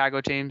other Chicago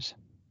teams.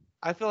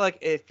 I feel like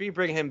if we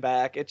bring him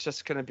back, it's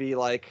just gonna be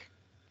like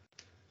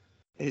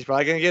he's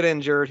probably gonna get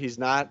injured. He's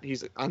on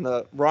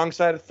the wrong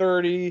side of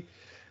 30.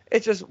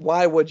 It's just,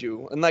 why would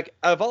you? And like,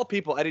 of all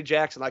people, Eddie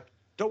Jackson, like,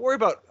 don't worry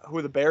about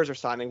who the Bears are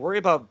signing. Worry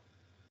about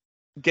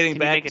getting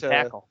back to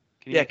tackle.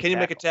 Can you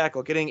make a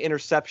tackle? Getting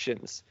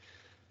interceptions,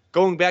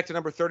 going back to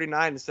number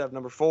 39 instead of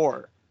number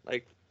 4.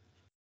 Like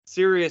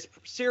serious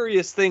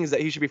things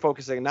that he should be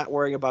focusing on, not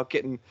worrying about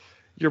getting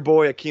your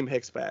boy Akiem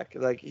Hicks back.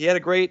 Like, he had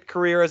a great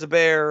career as a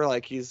Bear.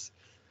 Like, he's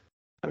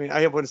not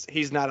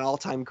an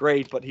all-time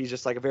great, but he's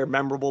just like a very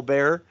memorable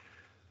Bear.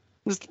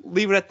 Just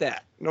leave it at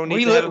that. No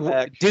need to have him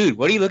back. Dude,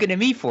 what are you looking at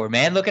me for,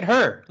 man? Look at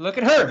her. Look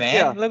at her, man.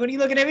 Yeah. Look, what are you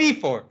looking at me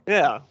for?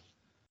 Yeah.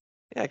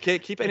 Yeah,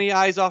 can't keep any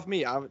eyes off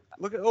me. You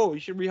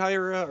should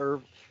rehire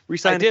or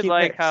resign. I did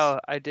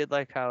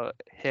like how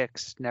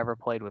Hicks never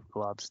played with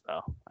gloves,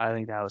 though. I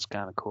think that was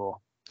kind of cool.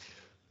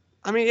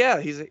 I mean, yeah,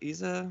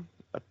 he's a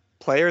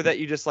player that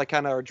you just like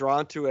kind of are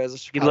drawn to as a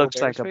Chicago Bears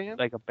fan. He looks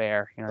like a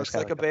bear. Looks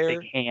like a bear.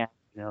 Big hand,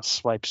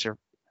 swipes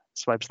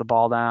the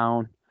ball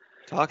down.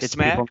 Talks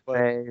smack.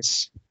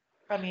 Face.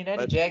 I mean,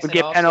 Eddie Jackson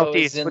also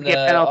is in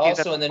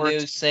the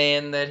news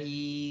saying that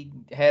he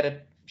had a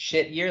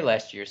shit year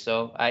last year.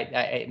 So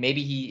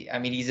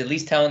he's at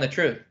least telling the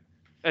truth.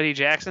 Eddie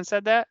Jackson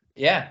said that?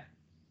 Yeah.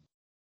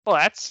 Well,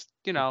 that's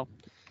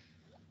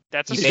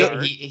a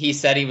start. He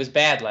said he was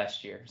bad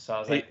last year. So I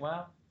was like,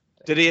 well.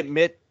 Did he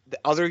admit the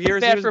other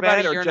years he was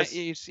bad?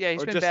 He's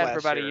been bad for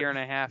about a year and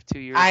a half, 2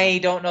 years. I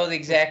don't know the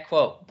exact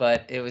quote,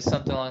 but it was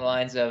something along the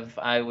lines of,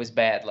 I was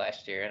bad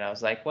last year. And I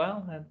was like,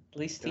 well, at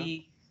least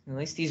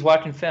he's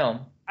watching film.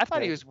 I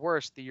thought he was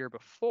worse the year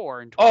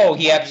before.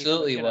 He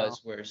absolutely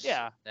was worse.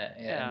 Yeah.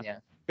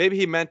 Maybe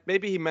he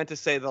meant to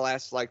say the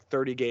last like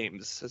 30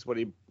 games is what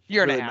he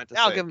year really and a half. meant to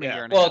I'll say. give him a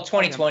year and a half. Well,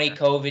 2020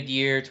 COVID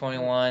year,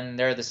 21,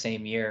 they're the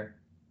same year.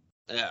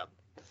 Yeah.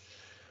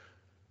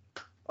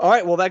 All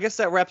right. Well, I guess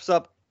that wraps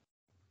up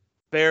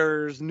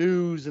Bears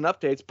news and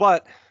updates.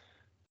 But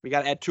we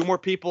got to add 2 more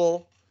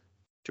people,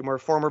 2 more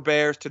former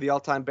Bears to the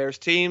all-time Bears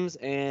teams.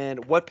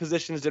 And what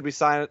positions did we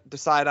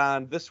decide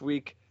on this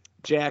week?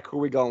 Jack, who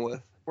are we going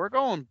with? We're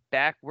going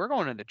back. We're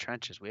going in the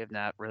trenches. We have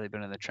not really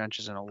been in the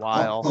trenches in a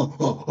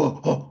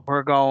while.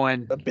 We're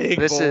going the big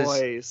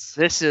boys.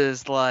 This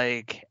is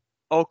like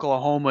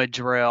Oklahoma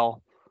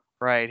drill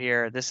right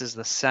here. This is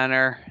the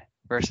center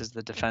versus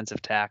the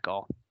defensive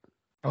tackle.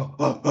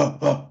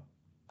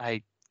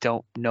 I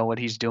don't know what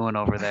he's doing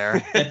over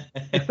there.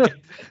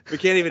 We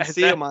can't even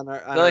see him on our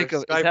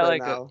Skype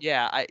right now.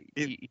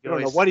 You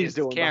don't know what he's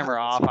doing.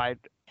 Camera off.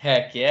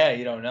 Heck yeah,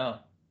 you don't know.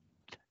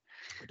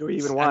 Do we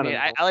even want him?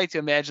 I like to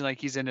imagine like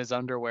he's in his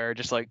underwear,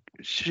 just like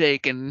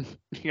shaking,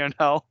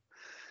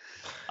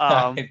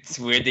 It's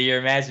weird that you're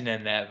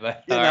imagining that,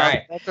 but all right.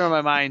 right. That's where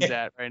my mind's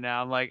at right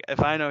now. I'm like,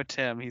 if I know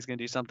Tim, he's gonna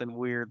do something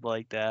weird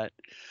like that.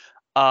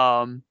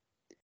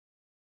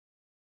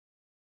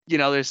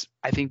 There's,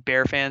 I think,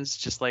 Bear fans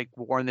just like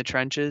war in the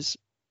trenches,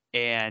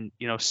 and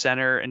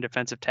center and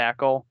defensive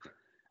tackle.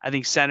 I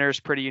think center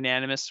is pretty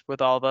unanimous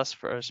with all of us,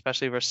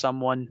 especially for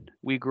someone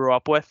we grew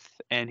up with,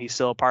 and he's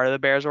still a part of the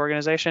Bears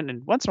organization,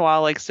 and once in a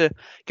while likes to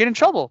get in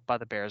trouble by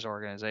the Bears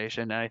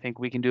organization. And I think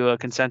we can do a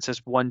consensus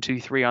 1, 2,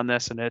 3 on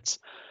this, and it's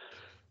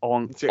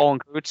Olin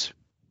Kreutz.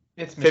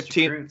 It's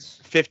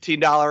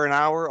 $15 an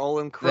hour,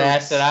 Olin Kreutz.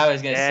 That's what I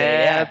was gonna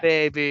say. Yeah,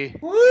 baby.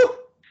 Woo!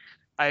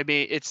 I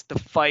mean, it's the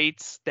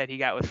fights that he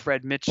got with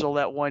Fred Mitchell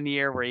that one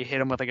year where he hit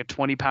him with like a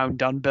 20-pound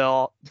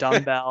dumbbell.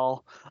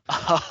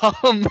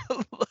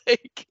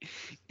 Like,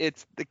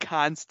 it's the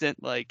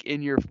constant, like,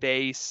 in your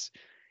face,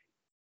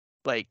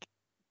 like,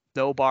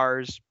 no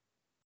bars,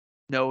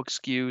 no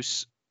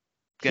excuse,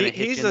 gonna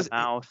hit you in the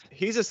mouth.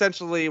 He's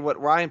essentially what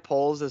Ryan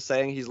Poles is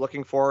saying he's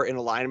looking for in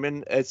a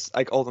lineman. It's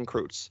like Olin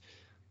Kreutz.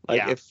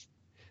 Like, if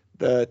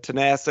the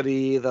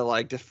tenacity, the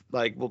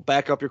will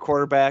back up your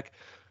quarterback.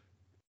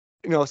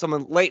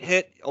 Someone late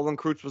hit. Olin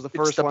Kreutz was the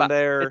first one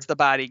there. It's the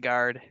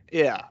bodyguard.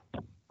 Yeah.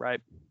 Right.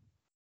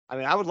 I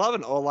mean, I would love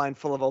an O-line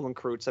full of Olin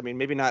Kreutz. I mean,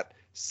 maybe not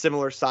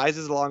similar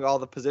sizes along all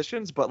the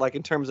positions, but like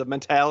in terms of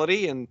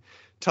mentality and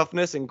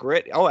toughness and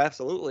grit. Oh,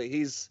 absolutely.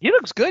 He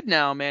looks good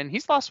now, man.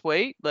 He's lost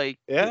weight. Like,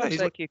 yeah,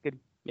 he's like you could.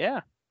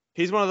 Yeah.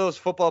 He's one of those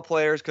football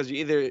players because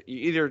you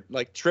either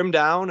like trim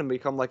down and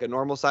become like a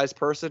normal sized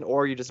person,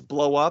 or you just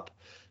blow up.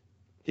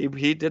 He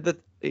did the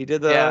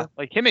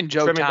like him and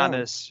Joe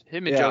Thomas.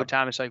 Joe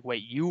Thomas, like,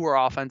 wait, you were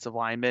offensive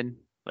linemen,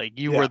 like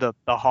you were the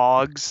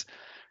Hogs,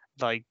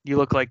 like you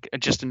look like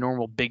just a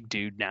normal big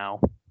dude now.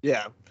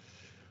 Yeah.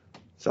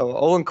 So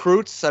Olin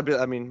Kreutz,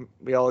 I mean,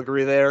 we all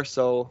agree there.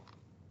 So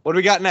what do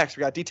we got next?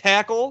 We got D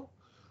tackle.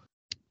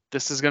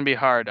 This is gonna be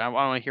hard. I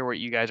want to hear what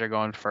you guys are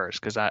going first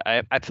because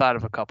I've thought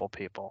of a couple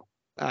people.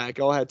 All right,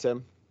 go ahead,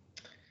 Tim.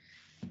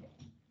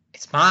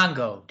 It's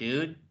Mongo,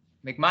 dude.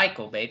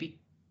 McMichael, baby.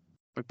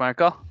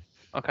 McMichael?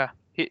 Okay.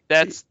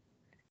 That's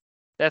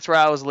where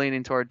I was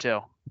leaning toward too.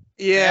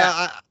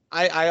 Yeah.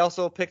 I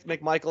also picked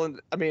McMichael, and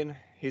I mean,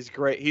 he's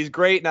great. He's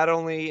great not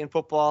only in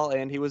football,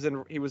 and he was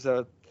in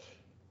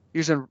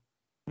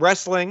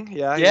wrestling.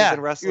 Yeah. He was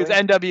in wrestling. He was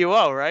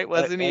NWO, right?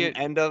 Wasn't he?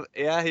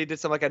 He did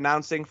some like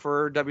announcing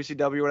for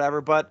WCW or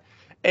whatever,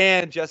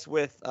 and just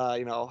with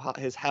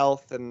his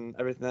health and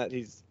everything that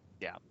he's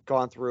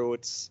gone through,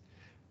 it's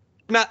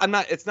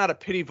not a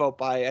pity vote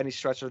by any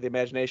stretch of the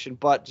imagination,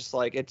 but just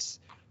like it's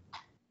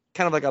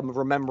kind of like a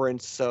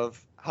remembrance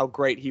of how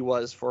great he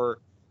was for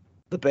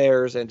the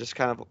Bears, and just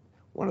kind of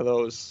one of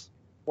those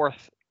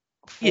fourth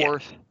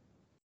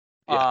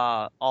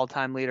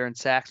all-time leader in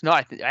sacks. No,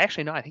 I think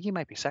he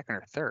might be second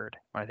or third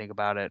when I think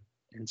about it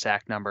in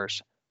sack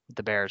numbers with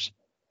the Bears.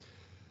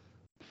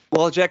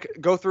 Well, Jack,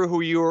 go through who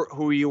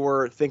you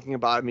were thinking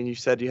about. I mean, you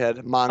said you had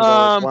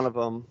Mongo as one of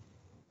them.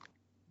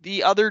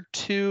 The other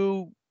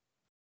two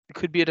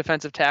could be a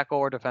defensive tackle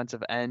or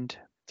defensive end,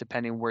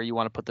 depending where you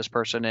want to put this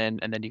person in,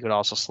 and then you could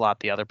also slot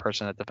the other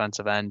person at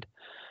defensive end.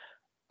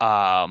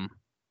 I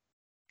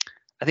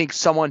think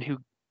someone who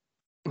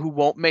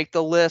won't make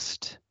the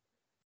list,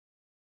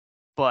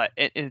 but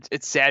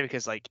it's sad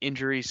because like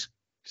injuries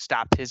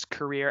stopped his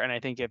career, and I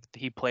think if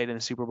he played in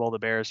the Super Bowl, the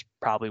Bears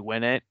probably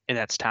win it, and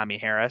that's Tommy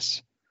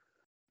Harris.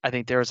 I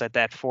think there was that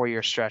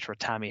 4-year stretch where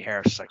Tommy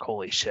Harris was like,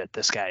 holy shit,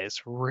 this guy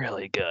is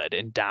really good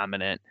and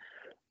dominant.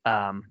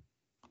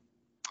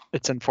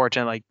 It's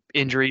unfortunate, like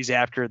injuries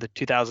after the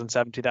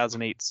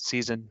 2007-2008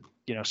 season,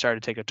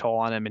 started to take a toll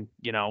on him, and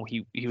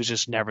he was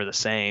just never the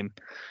same.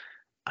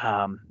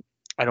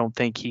 I don't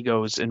think he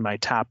goes in my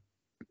top.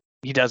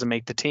 He doesn't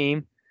make the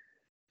team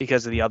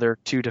because of the other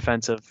two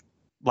defensive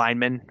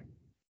linemen,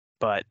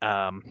 but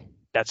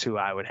that's who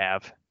I would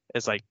have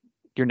as like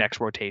your next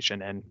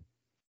rotation. And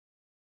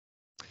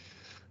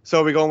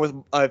so are we going with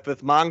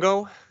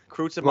Mongo,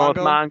 Kreutz, and Mongo?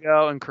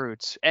 Mongo and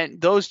Kreutz, and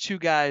those two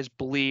guys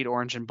bleed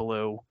orange and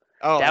blue.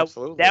 Oh,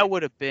 absolutely. That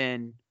would have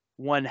been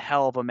one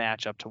hell of a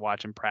matchup to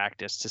watch in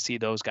practice to see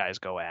those guys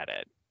go at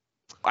it.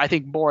 I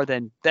think more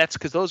than that's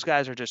because those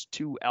guys are just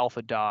two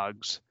alpha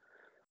dogs.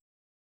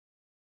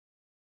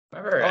 I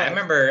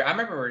remember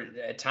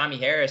Tommy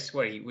Harris.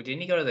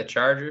 Didn't he go to the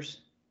Chargers?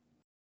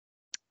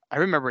 I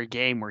remember a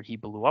game where he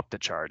blew up the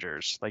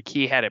Chargers. Like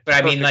he had it. But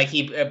I mean,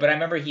 but I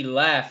remember he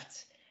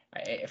left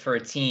for a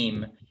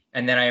team,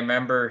 and then I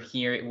remember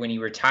when he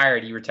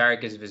retired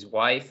because of his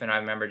wife, and I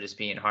remember just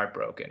being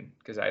heartbroken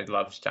because I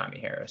loved Tommy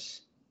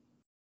Harris.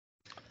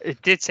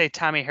 It did say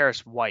Tommy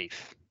Harris'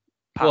 wife.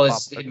 I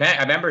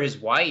remember his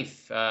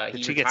wife.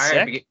 Did she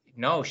retired. Get sick?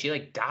 No, she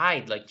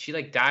died. She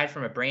died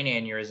from a brain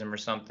aneurysm or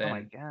something. Oh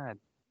my god!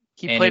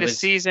 He played a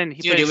season.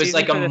 It was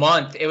like a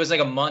month. It was like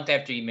a month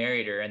after he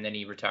married her, and then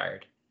he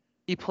retired.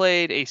 He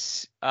played he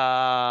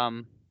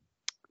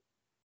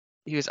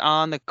was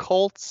on the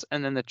Colts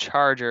and then the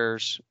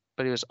Chargers,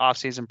 but he was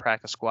off-season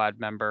practice squad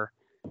member.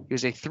 He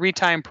was a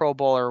 3-time Pro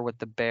Bowler with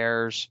the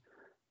Bears.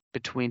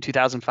 between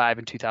 2005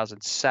 and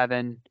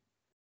 2007.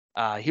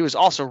 He was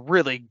also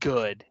really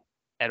good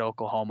at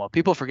Oklahoma.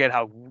 People forget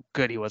how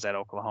good he was at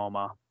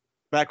Oklahoma.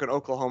 Back when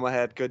Oklahoma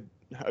had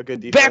a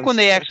good defense. Back when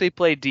they actually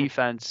played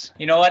defense.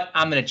 You know what?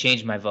 I'm going to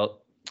change my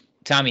vote.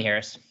 Tommy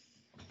Harris.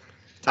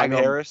 Tommy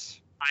Harris?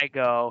 I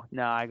go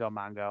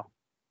Mongo.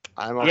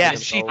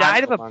 She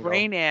died of a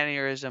brain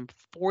aneurysm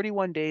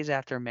 41 days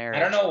after marriage. I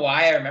don't know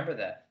why I remember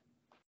that.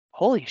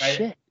 Holy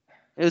shit.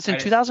 It was in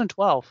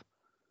 2012.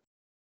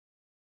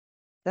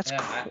 That's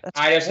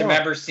I just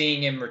remember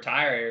seing him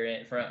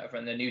retire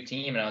from the new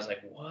team, and I was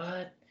like,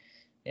 "What?"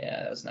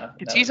 Yeah, that was not.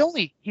 He's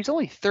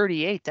only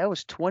 38. That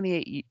was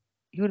 28.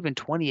 He would have been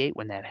 28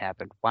 when that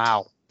happened.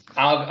 Wow.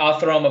 I'll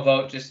throw him a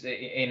vote just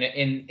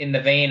in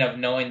the vein of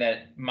knowing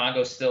that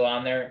Mongo's still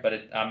on there,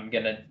 but I'm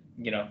gonna,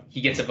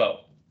 he gets a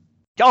vote.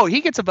 Oh,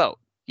 he gets a vote.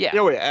 Yeah.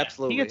 Oh, yeah,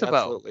 absolutely. He gets a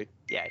vote.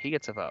 Yeah, he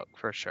gets a vote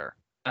for sure.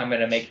 I'm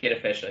gonna make it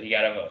official. He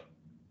got a vote.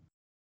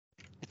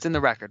 It's in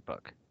the record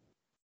book.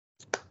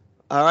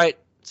 All right.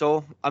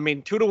 So,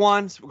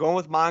 2-1. We're going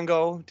with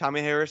Mongo,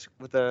 Tommy Harris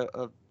with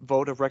a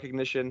vote of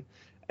recognition,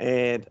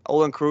 and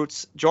Olin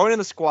Kreutz joining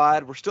the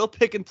squad. We're still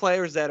picking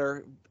players that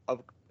are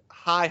of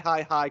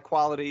high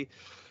quality.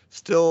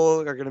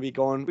 Still are going to be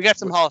going. We got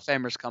some Hall of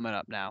Famers coming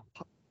up now.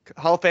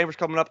 Hall of Famers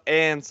coming up,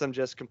 and some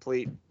just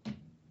complete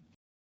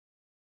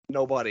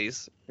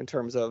nobodies in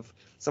terms of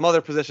some other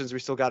positions we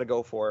still got to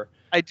go for.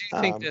 I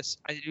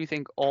do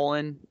think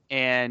Olin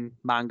and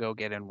Mongo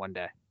get in one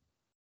day.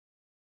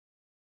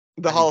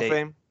 The Hall of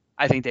Fame?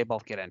 I think they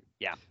both get in.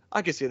 Yeah.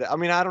 I can see that.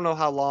 I don't know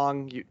how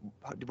long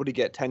would he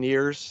get? 10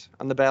 years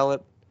on the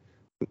ballot?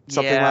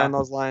 Something along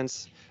those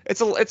lines.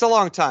 It's a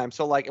long time.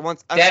 So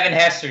once Devin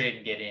Hester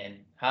didn't get in.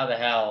 How the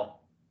hell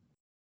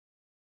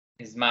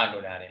is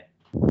Mongo not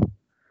in?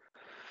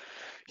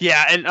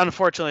 Yeah, and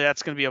unfortunately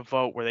that's going to be a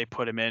vote where they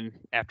put him in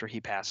after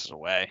he passes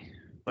away.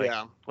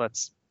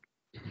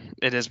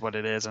 It is what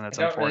it is, and it's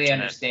unfortunate. I don't really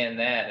understand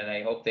that, and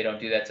I hope they don't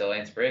do that to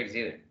Lance Briggs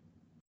either.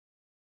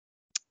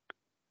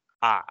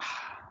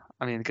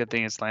 The good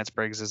thing is Lance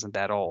Briggs isn't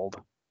that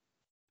old,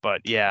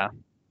 but yeah,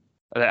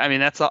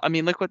 that's all.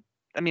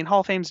 Hall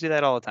of Fames do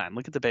that all the time.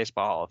 Look at the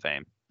Baseball Hall of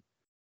Fame.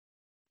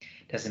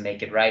 Doesn't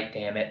make it right,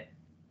 damn it.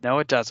 No,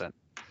 it doesn't.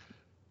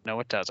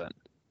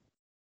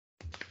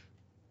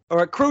 All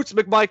right, Kreutz,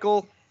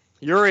 McMichael,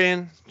 you're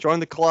in. Join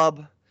the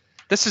club.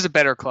 This is a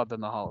better club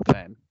than the Hall of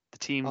Fame. The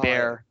Team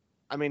Bear.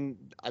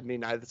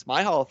 It's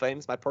my Hall of Fame.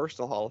 It's my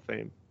personal Hall of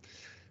Fame.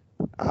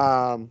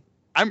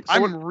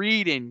 I'm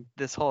reading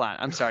this. Hold on.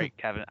 I'm sorry,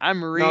 Kevin.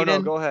 I'm reading.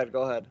 No, go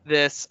ahead.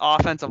 This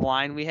offensive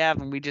line we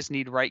have, and we just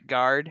need right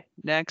guard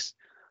next.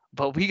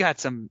 But we got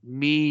some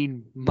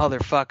mean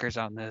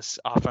motherfuckers on this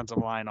offensive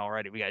line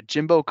already. We got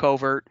Jimbo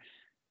Covert,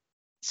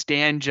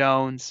 Stan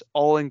Jones,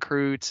 Olin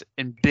Kreutz,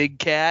 and Big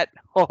Cat.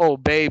 Oh,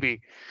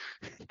 baby.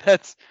 I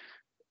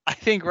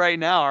think right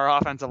now our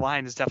offensive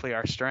line is definitely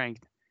our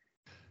strength.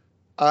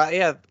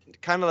 Yeah,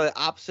 kind of the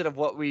opposite of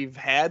what we've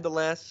had the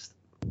last,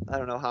 I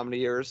don't know how many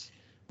years.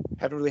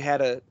 Haven't really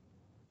had a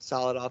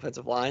solid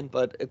offensive line,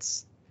 but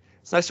it's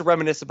nice to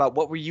reminisce about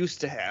what we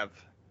used to have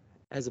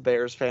as a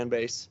Bears fan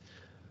base.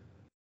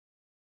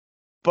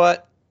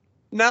 But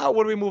now,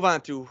 what do we move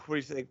on to? What do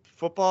you think?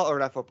 Football, or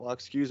not football?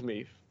 Excuse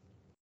me.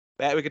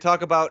 We could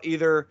talk about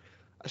either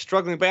a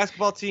struggling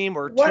basketball team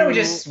or why don't we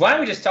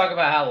just talk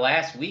about how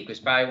last week was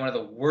probably one of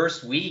the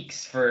worst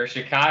weeks for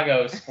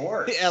Chicago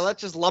sports? Yeah,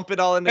 let's just lump it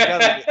all in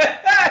together.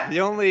 The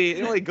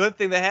only good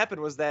thing that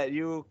happened was that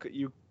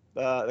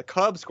the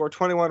Cubs scored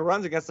 21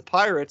 runs against the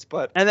Pirates,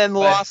 and then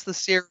lost the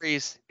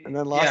series.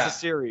 The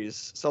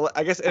series. So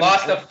I guess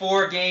lost a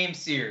 4-game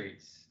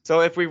series.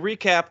 So if we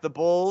recap, the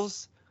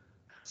Bulls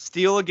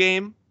steal a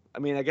game. I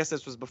guess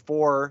this was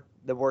before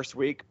the worst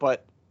week,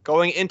 but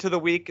going into the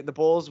week, the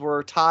Bulls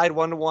were tied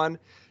 1-1.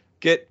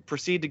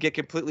 Proceed to get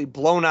completely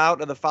blown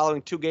out of the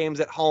following 2 games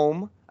at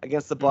home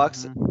against the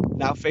Bucks. Mm-hmm.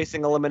 Now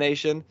facing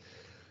elimination.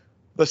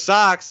 The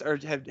Sox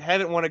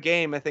haven't won a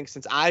game, I think,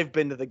 since I've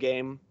been to the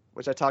game,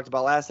 which I talked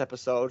about last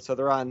episode. So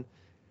they're on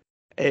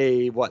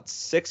a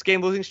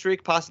 6-game losing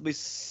streak, possibly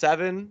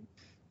 7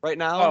 right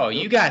now. Oh,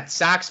 you got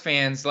Sox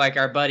fans like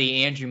our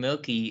buddy Andrew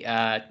Milkey.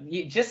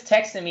 Just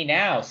texting me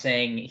now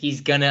saying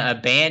he's gonna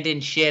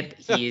abandon ship.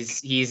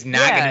 He's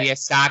not gonna be a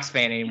Sox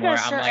fan anymore.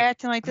 I'm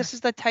acting like this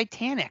is the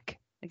Titanic.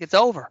 Like it's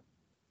over.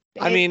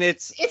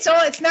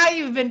 It's not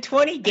even been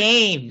 20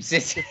 games.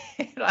 It's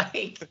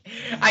like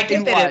I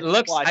get that it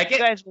looks. You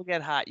guys will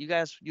get hot.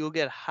 You'll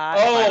get hot.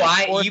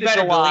 Oh, you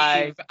better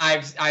believe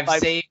I've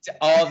saved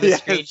all the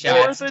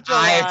screenshots. 4th of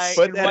July,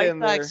 White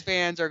Sox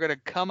fans are gonna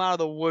come out of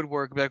the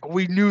woodwork and be like,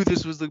 "We knew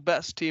this was the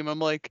best team." I'm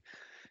like,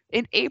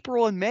 in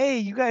April and May,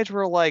 you guys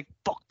were like,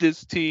 "Fuck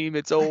this team,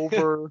 it's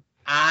over."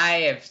 I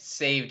have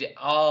saved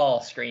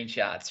all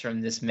screenshots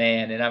from this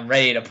man, and I'm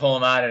ready to pull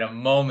them out at a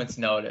moment's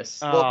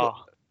notice.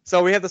 Oh.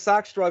 So we have the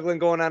Sox struggling,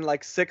 going on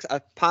a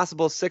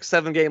possible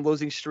 6-7 game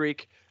losing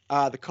streak.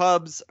 The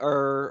Cubs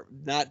are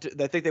not.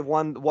 I think they've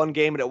won one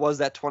game, and it was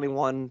that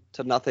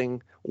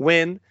 21-0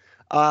 win.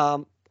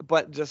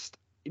 But just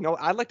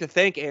I'd like to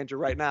thank Andrew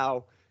right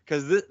now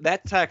because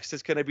that text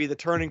is going to be the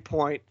turning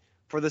point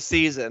for the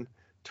season.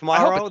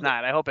 Tomorrow, I hope it's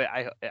not. I hope it.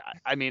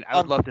 I mean, I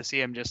would love to see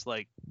him just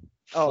like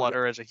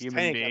flutter as a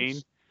human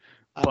being.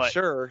 I'm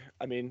sure.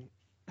 I mean,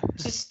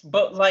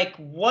 but like,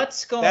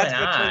 what's going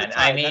on?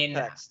 I mean,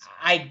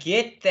 I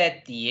get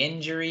that the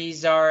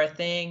injuries are a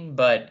thing,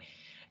 but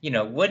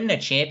wouldn't a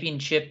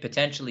championship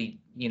potentially,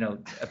 a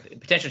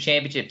potential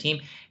championship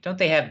team, don't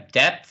they have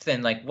depth?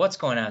 And like, what's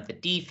going on with the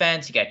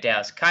defense? You got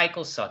Dallas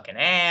Keuchel sucking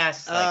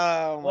ass.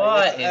 Like,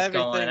 what is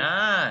going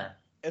on?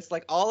 It's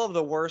like all of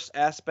the worst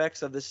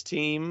aspects of this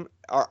team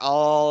are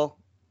all,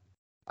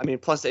 I mean,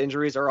 plus the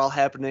injuries are all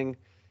happening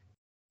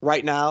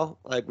right now.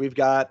 Like we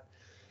got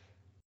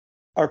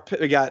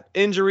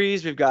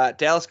injuries. We've got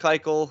Dallas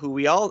Keuchel, who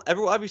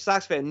every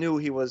Sox fan knew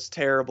he was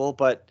terrible,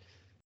 but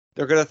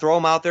they're going to throw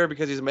him out there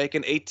because he's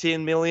making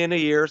 $18 million a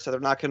year. So they're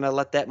not going to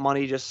let that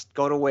money just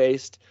go to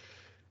waste.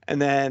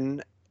 And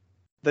then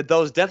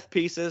those depth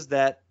pieces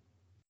that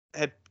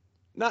I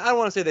don't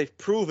want to say they've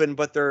proven,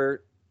 but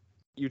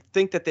you'd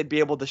think that they'd be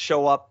able to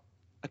show up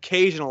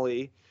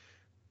occasionally.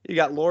 You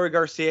got Leury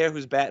Garcia,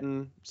 who's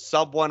batting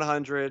sub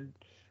 100.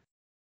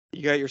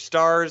 You got your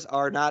stars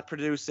are not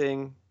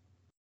producing.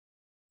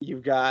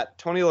 You've got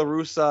Tony La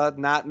Russa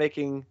not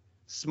making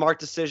smart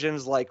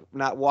decisions, like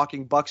not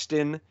walking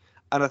Buxton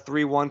on a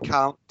 3-1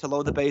 count to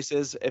load the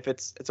bases. If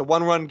it's a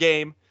 1-run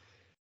game,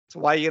 so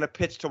why are you going to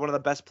pitch to one of the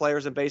best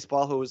players in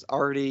baseball who was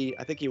already,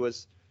 I think he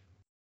was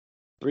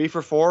 3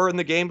 for 4 in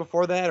the game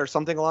before that, or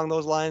something along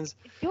those lines.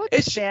 You know what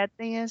the bad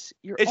thing is?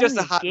 You're only just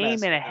a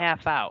game and a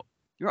half out.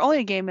 You're only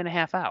a game and a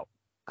half out.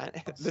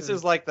 This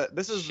is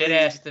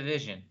shit-ass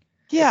division.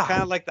 Yeah, it's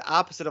kind of like the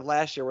opposite of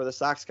last year, where the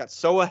Sox got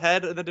so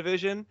ahead of the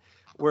division,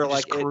 where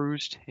like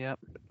cruised. Yep.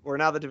 Where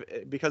now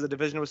because the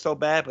division was so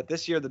bad, but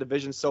this year the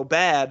division's so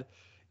bad,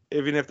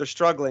 even if they're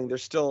struggling, they're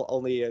still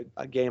only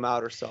a game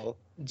out or so.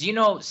 Do you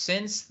know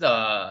since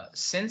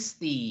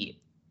the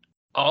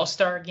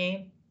All-Star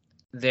game,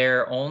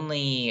 they're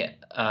only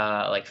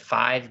like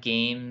 5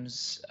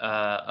 games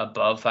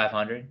above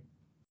 500.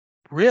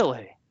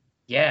 Really?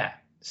 Yeah.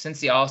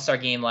 Since the All-Star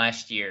game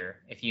last year,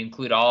 if you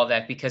include all of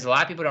that, because a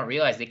lot of people don't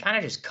realize they kind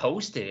of just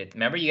coasted it.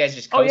 Remember, you guys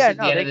just coasted at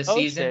the end of the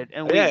season?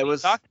 And we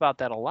talked about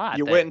that a lot.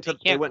 They went to the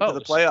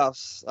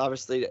playoffs.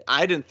 Obviously,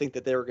 I didn't think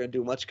that they were going to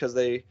do much because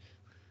I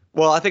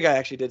think I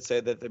actually did say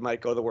that they might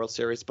go to the World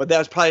Series, but that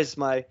was probably just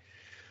my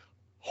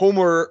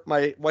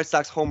White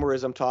Sox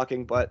homerism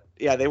talking. But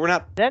yeah, they were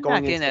not. Them going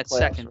not getting into that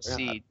second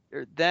seed,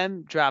 or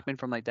them dropping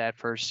from like that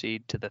first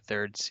seed to the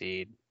third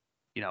seed,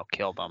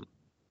 killed them.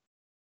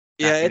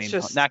 It's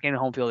just not getting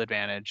home field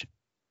advantage.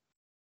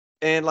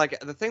 And like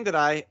the thing that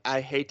I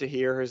hate to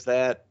hear is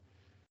that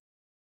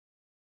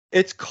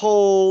it's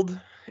cold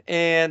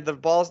and the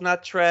ball's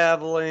not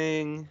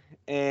traveling,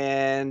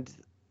 and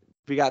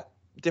we got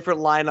different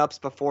lineups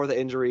before the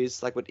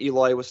injuries, like when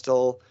Eloy was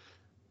still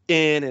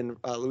in and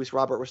Luis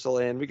Robert was still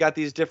in. We got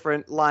these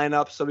different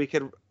lineups so we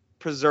could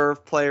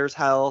preserve players'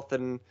 health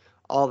and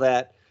all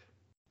that.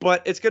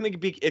 But it's going to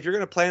be, if you're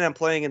going to plan on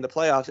playing in the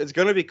playoffs, it's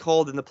going to be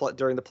cold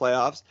during the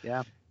playoffs.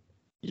 Yeah.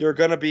 You're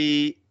going to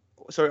be,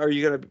 so are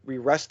you going to be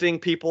resting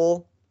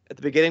people at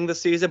the beginning of the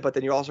season, but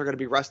then you're also going to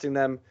be resting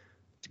them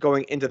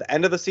going into the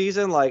end of the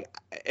season? Like,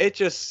 it's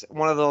just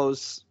one of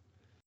those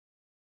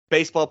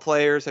baseball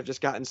players have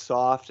just gotten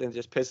soft, and it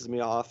just pisses me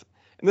off.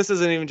 And this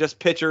isn't even just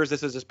pitchers.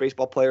 This is just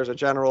baseball players in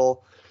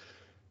general.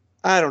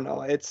 I don't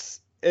know. It's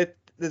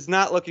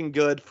not looking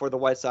good for the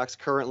White Sox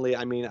currently.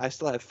 I mean, I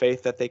still have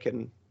faith that they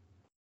can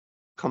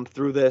come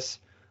through this,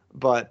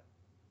 but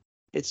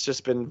it's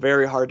just been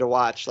very hard to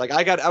watch. Like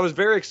I was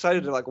very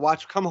excited to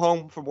come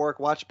home from work,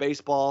 watch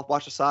baseball,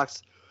 watch the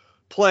Sox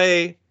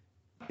play,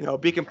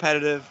 be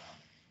competitive,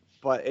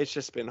 but it's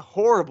just been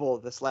horrible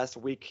this last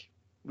week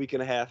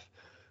and a half.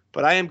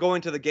 But I am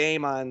going to the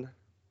game on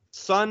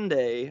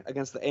Sunday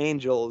against the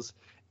Angels,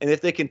 and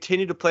if they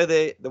continue to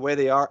play the way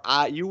they are,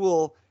 you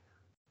will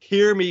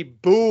hear me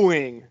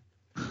booing.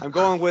 I'm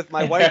going with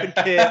my wife and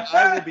kid.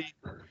 I will be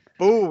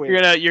booing.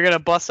 You're gonna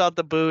bust out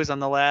the boos on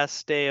the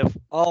last day of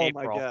April.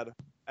 My God.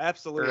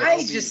 Absolutely.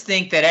 I just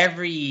think that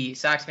every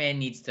Sox fan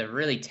needs to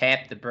really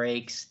tap the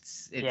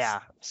brakes.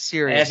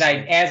 Seriously.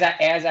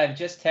 As I've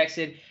just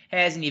texted,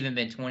 hasn't even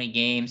been 20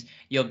 games.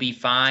 You'll be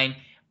fine.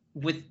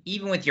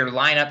 Even with your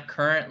lineup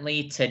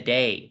currently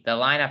today, the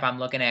lineup I'm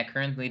looking at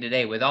currently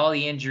today, with all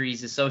the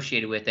injuries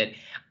associated with it,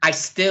 I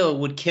still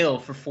would kill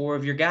for 4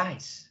 of your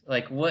guys.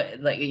 Like what?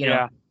 Like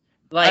know.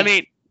 Like I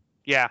mean,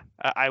 yeah,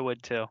 I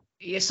would too.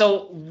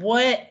 So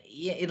what?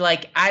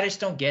 Like I just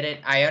don't get it.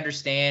 I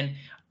understand.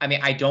 I mean,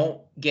 I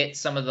don't get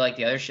some of the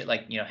other shit,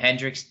 like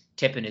Hendricks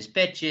tipping his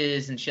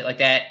pitches and shit like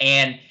that.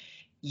 And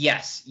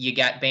yes, you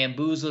got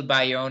bamboozled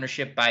by your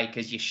ownership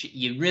because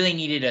you really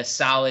needed a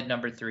solid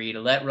number 3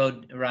 to let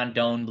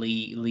Rondon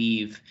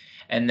leave,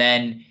 and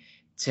then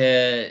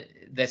to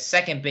the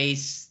second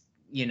base.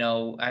 I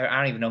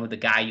don't even know who the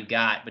guy you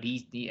got, but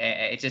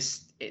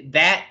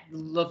that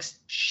looks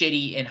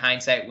shitty in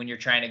hindsight when you're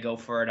trying to go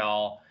for it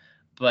all.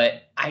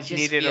 But I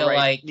just feel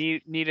like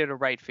needed a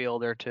right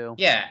fielder too.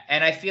 Yeah,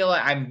 and I feel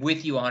like I'm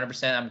with you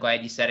 100%. I'm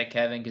glad you said it,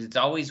 Kevin, because it's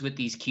always with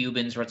these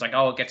Cubans where it's like,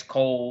 oh, it gets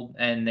cold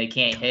and they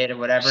can't hit or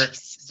whatever.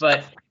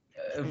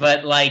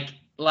 But like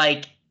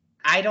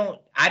I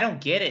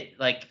don't get it,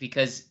 like,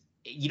 because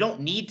you don't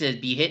need to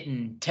be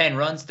hitting 10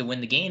 runs to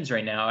win the games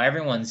right now.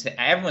 Everyone's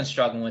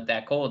struggling with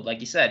that cold, like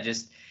you said.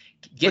 Just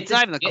get. It's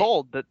not even the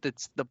cold, but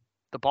it's the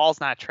ball's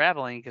not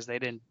traveling because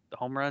the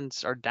home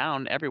runs are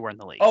down everywhere in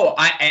the league. Oh,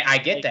 I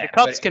get that. The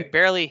Cubs can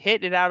barely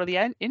hit it out of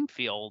the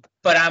infield.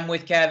 But I'm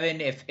with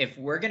Kevin. If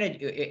we're gonna,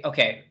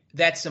 okay,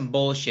 that's some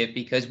bullshit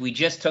because we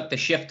just took the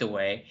shift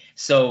away.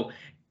 So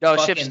no,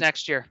 shifts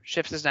next year.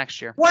 Shifts is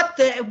next year.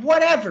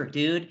 Whatever,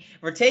 dude.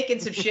 We're taking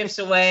some shifts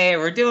away.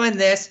 We're doing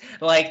this.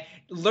 Like,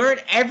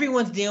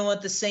 everyone's dealing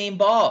with the same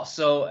ball.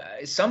 So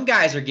some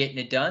guys are getting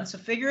it done. So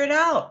figure it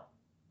out.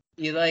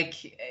 You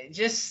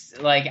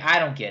just I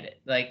don't get it.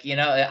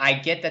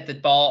 I get that the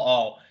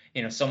ball.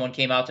 Someone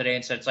came out today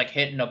and said it's like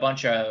hitting a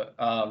bunch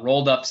of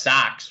rolled up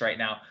socks right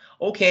now.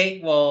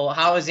 Okay, well,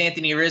 how is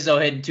Anthony Rizzo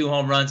hitting 2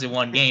 home runs in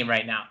one game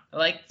right now?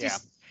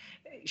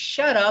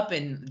 Shut up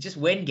and just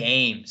win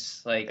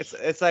games.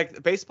 It's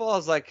like baseball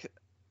is like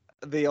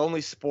the only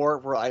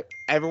sport where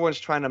everyone's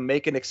trying to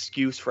make an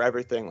excuse for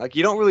everything. Like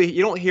you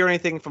don't hear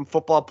anything from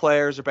football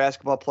players or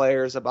basketball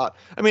players about.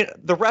 I mean,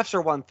 the refs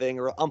are one thing,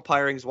 or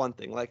umpiring is one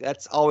thing. Like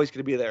that's always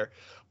going to be there,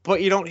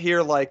 but you don't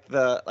hear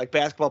the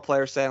basketball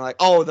players saying like,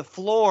 oh, the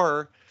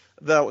floor,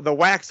 the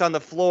wax on the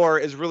floor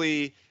is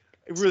really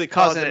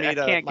causing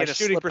my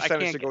shooting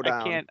percentage to go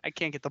down. I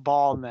can't get the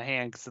ball in the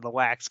hand because the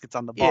wax gets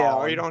on the ball. Yeah,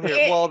 or you don't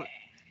hear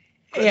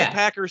the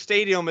Packers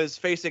Stadium is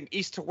facing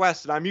east to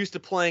west, and I'm used to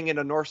playing in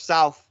a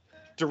north-south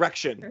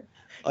direction.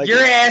 Your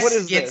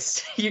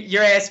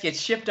ass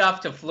gets shipped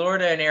off to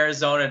Florida and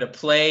Arizona to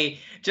play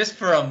just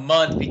for a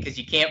month because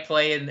you can't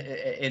play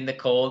in the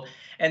cold,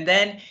 and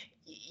then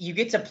you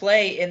get to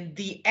play in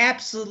the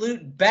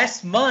absolute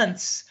best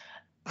months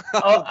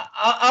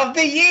of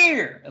the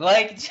year.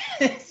 Just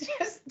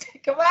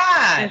come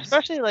on. And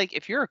especially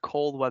if you're a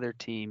cold weather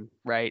team,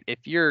 right? If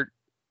you're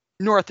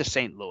north of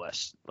St.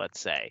 Louis,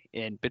 let's say,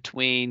 in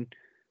between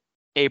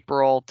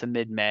April to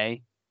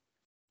mid-May,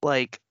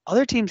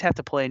 other teams have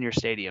to play in your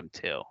stadium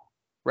too,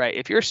 right?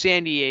 If you're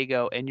San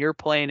Diego and you're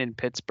playing in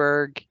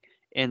Pittsburgh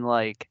in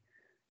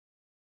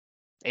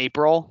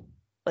April,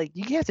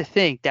 you have to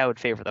think that would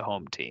favor the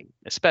home team,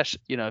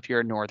 especially if you're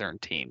a northern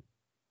team.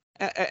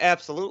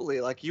 Absolutely.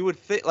 You would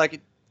think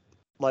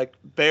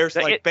Bears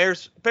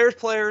Bears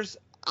players,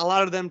 a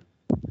lot of them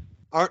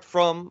aren't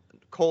from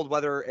cold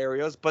weather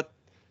areas, but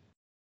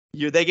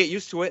they get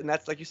used to it, and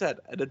that's, like you said,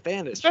 an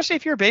advantage. Especially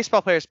if you're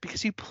baseball players,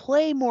 because you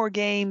play more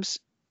games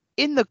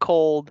in the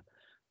cold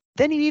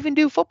than you even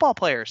do football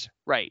players,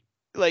 right?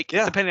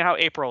 Depending on how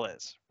April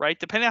is, right?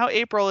 Depending on how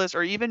April is,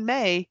 or even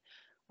May,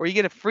 or you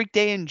get a freak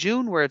day in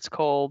June where it's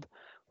cold,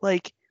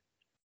 it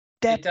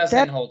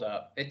doesn't hold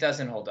up. It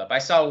doesn't hold up. I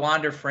saw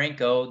Wander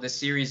Franco the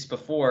series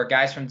before,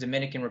 guys from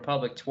Dominican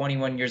Republic,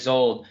 21 years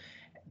old,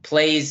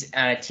 plays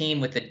on a team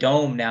with a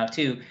dome now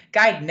too.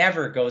 Guy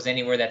never goes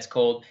anywhere that's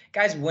cold.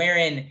 Guy's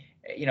wearing,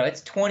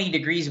 it's 20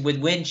 degrees with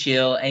wind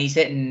chill, and he's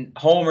hitting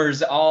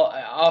homers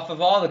off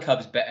of all the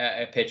Cubs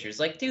pitchers.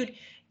 Dude,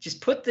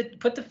 just put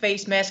the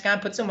face mask on,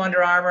 put some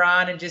Under Armour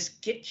on, and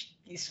just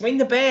swing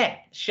the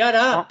bat. Shut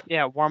up.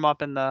 Yeah, warm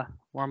up in the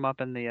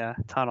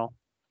tunnel.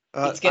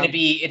 It's gonna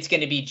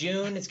be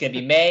June. It's gonna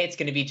be May. It's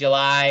gonna be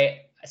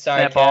July.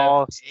 Sorry, that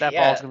ball's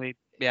gonna be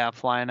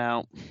flying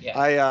out.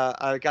 Yeah.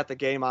 I got the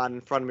game on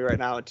in front of me right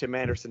now, and Tim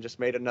Anderson just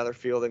made another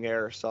fielding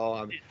error.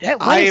 So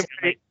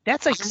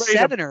that's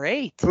 7 or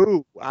 8.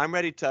 Boo! I'm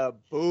ready to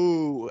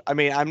boo. I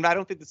mean, I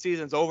don't think the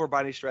season's over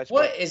by any stretch.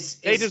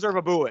 They deserve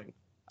a booing.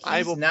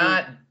 He's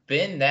not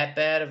been that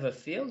bad of a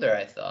fielder,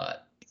 I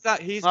thought.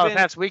 He's been the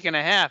past week and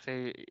a half.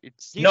 I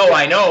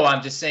know.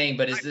 I'm just saying,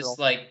 but is this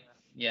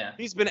Yeah.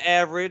 He's been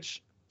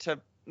average to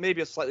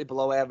maybe a slightly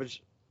below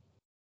average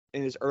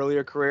in his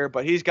earlier career,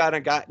 but he's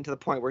gotten to the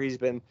point where he's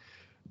been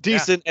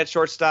decent at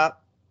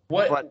shortstop.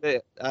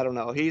 But I don't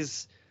know. Do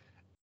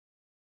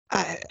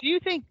you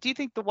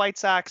think the White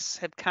Sox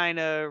have kind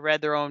of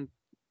read their own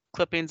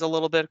clippings a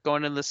little bit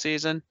going into the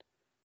season?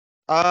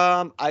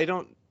 I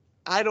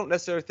don't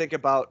necessarily think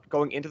about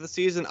going into the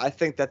season. I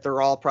think that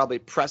they're all probably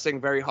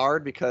pressing very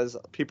hard because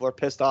people are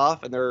pissed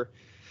off and they're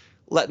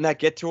letting that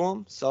get to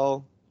them.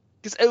 So.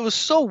 Because it was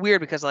so weird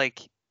because, I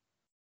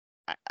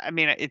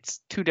mean,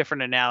 it's two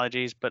different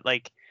analogies, but,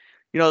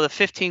 the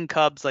 15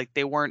 Cubs,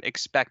 they weren't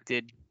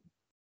expected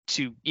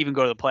to even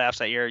go to the playoffs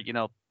that year.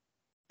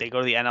 They go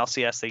to the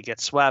NLCS, they get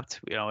swept.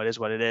 It is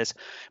what it is.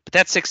 But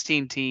that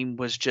 16 team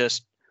was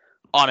just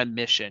on a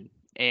mission.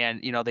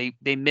 And,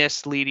 they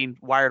missed leading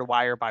wire to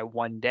wire by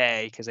one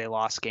day because they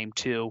lost game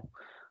 2.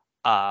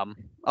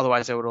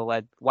 Otherwise, they would have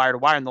led wire to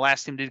wire. And the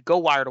last team to go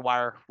wire to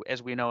wire,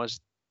 as we know,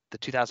 is the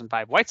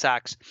 2005 White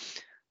Sox.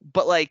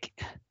 But I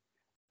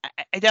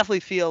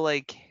definitely feel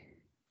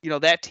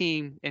that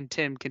team, and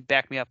Tim can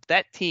back me up.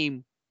 That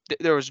team,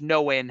 there was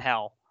no way in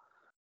hell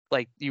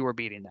you were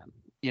beating them.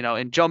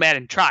 And Joe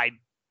Maddon tried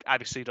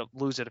obviously to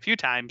lose it a few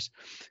times,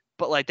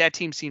 but like that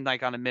team seemed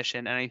like on a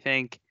mission. And I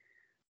think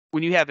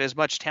when you have as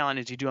much talent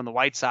as you do on the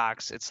White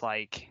Sox, it's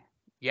like,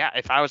 yeah,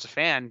 if I was a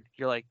fan,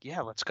 you're like,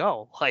 yeah, let's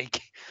go.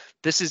 Like,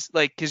 this is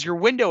like, because your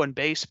window in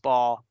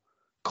baseball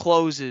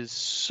closes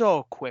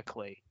so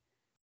quickly.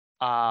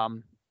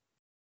 And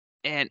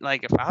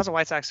like, if I was a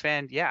White Sox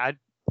fan, yeah,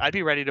 I'd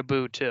be ready to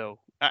boo too.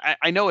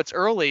 I know it's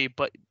early,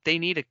 but they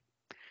need a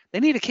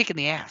kick in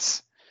the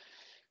ass.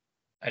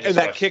 And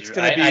that kick's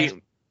going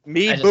to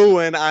be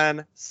booing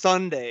on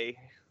Sunday.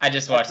 I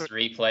just watched the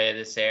replay of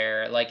this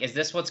air. Like, is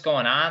this what's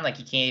going on? Like,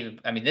 you can't even.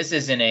 I mean, this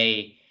isn't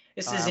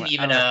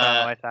even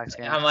a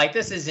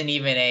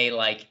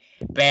like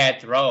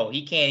bad throw.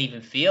 He can't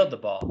even field the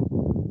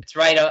ball. It's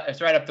right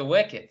up the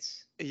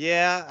wickets.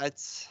 Yeah,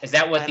 Is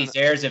that what these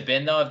errors have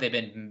been though? Have they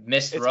been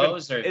missed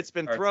throws or? It's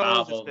been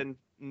throws.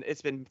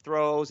 It's been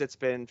throws. It's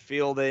been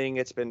fielding.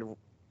 It's been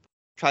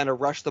trying to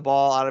rush the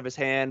ball out of his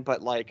hand,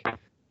 but like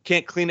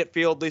can't clean it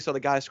fieldly, so the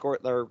guys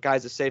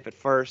is safe at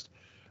first.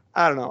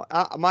 I don't know.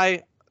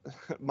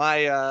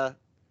 My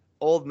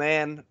old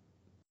man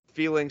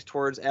feelings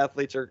towards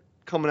athletes are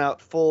coming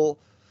out full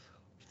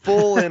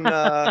and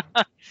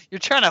you're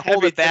trying to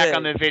hold it back today.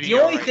 On the video.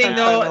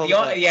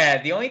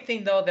 The only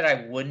thing though that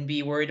I wouldn't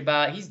be worried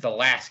about, he's the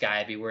last guy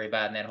I'd be worried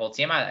about in that whole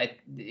team.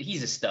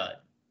 He's a stud.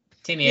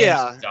 Timmy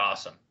Anderson's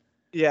awesome.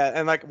 Yeah,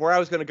 and like where I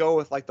was gonna go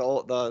with like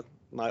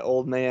my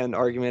old man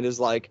argument is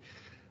like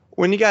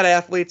when you got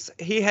athletes,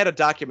 he had a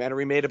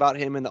documentary made about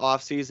him in the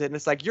off season.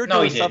 It's like you're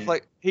doing stuff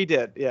like he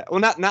did. Yeah. Well,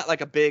 not like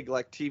a big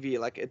like TV,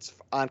 like it's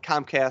on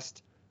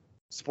Comcast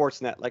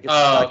Sportsnet. Like it's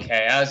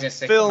okay. I was gonna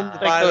say filmed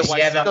by the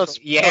White Sox.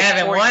 You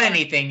haven't won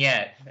anything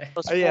yet.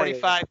 Those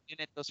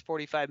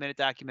 45-minute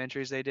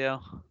documentaries they do.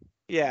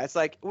 Yeah, it's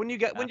like when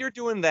you're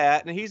doing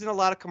that, and he's in a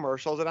lot of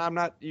commercials, and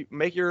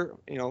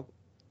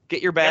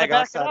get your bag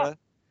outside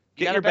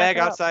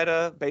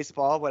of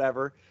baseball,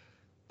 whatever.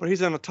 But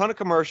he's in a ton of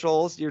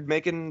commercials. You're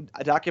making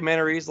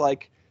documentaries,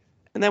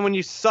 and then when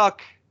you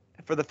suck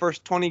for the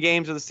first 20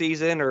 games of the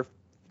season or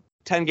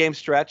 10 game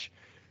stretch,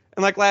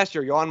 and like last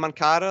year, Yoan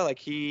Moncada, like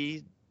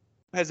he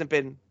hasn't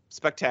been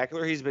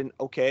spectacular. He's been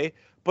okay.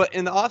 But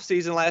in the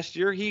offseason last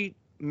year, he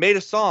made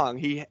a song.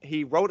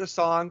 He wrote a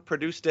song,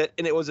 produced it,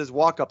 and it was his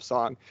walk-up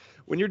song.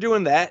 When you're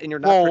doing that and you're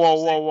not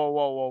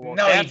whoa.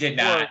 No, he did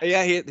not.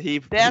 Yeah, he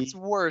That's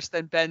worse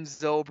than Ben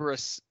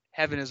Zobrist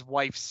having his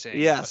wife sing.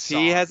 Yes,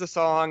 he has a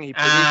song.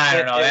 I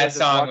don't know. That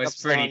song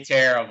was pretty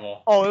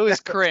terrible. Oh, it was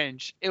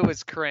cringe. It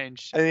was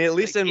cringe. I mean, at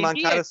least in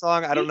Moncada's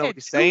song, I don't know what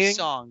he's saying.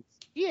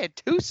 He had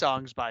 2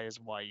 songs by his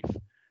wife.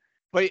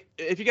 But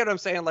if you get what I'm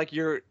saying, like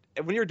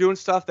when you're doing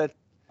stuff that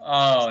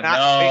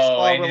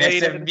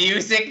there's a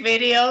music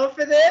video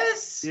for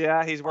this.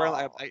 Yeah, he's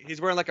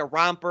wearing like a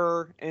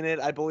romper in it,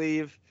 I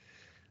believe.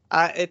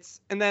 And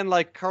then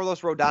like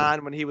Carlos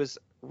Rodon when he was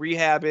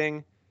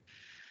rehabbing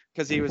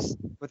because he was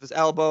with his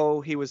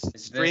elbow, he was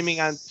streaming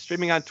on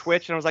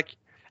Twitch, and I was like,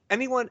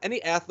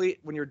 any athlete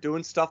when you're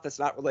doing stuff that's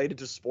not related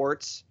to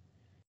sports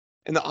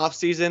in the off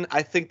season,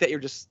 I think that you're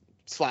just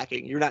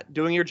slacking. You're not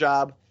doing your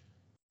job.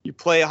 You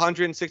play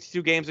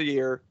 162 games a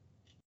year.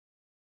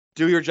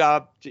 Do your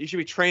job. You should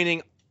be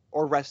training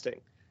or resting.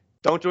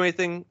 Don't do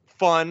anything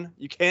fun.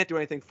 You can't do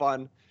anything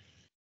fun.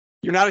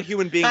 You're not a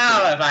human being.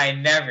 How have I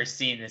never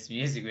seen this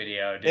music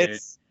video, dude?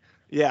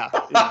 Yeah.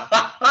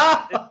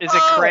 Is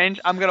it cringe?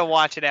 I'm gonna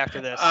watch it after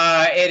this.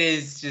 It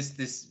is just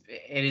this.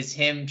 It is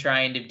him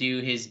trying to do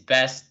his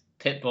best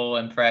Pitbull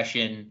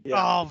impression. Yeah.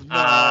 Oh no!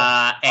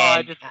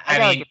 I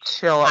mean,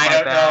 chill.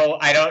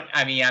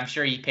 I mean, I'm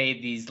sure he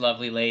paid these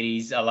lovely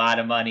ladies a lot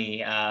of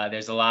money.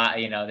 There's a lot.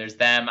 There's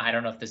them. I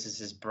don't know if this is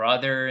his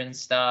brother and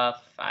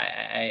stuff.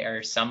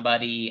 Or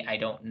somebody. I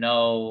don't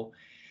know.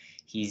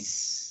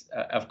 He's.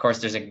 Of course,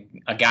 there's a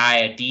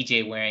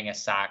DJ wearing a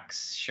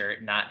Sox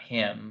shirt, not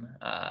him.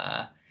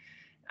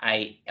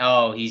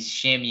 He's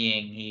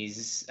shimmying,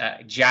 he's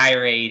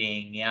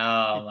gyrating.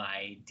 Oh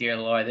my dear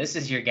Lord, this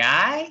is your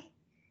guy?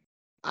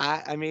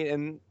 I mean,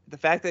 and the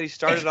fact that he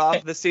started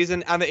off the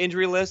season on the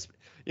injury list,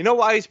 you know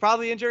why he's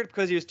probably injured?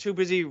 Because he was too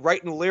busy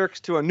writing lyrics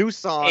to a new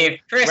song.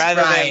 If Chris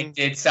Bryant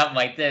did something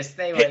like this,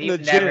 he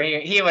would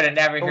have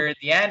never heard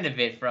the end of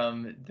it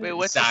from the Wait,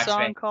 what's the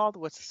song called?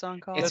 It's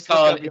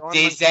called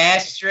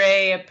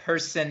Desastre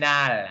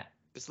Personal.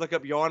 Just look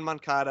up Yoan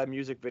Moncada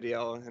music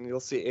video, and you'll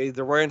see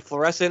they're wearing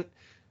fluorescent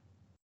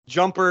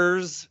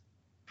jumpers.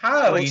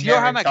 How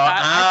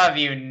have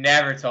you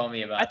never told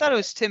me about I thought it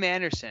was Tim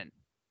Anderson.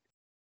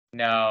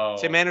 No.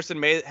 Tim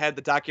Anderson had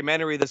the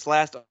documentary this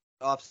last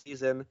off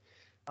season.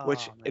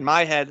 Which in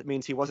my head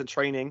means he wasn't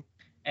training.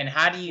 And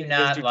how do you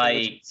not you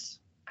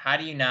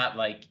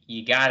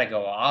gotta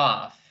go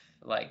off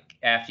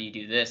after you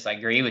do this? I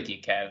agree with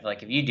you, Kev.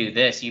 Like if you do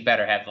this, you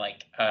better have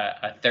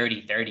a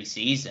 30-30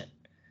 season.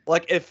 I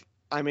guess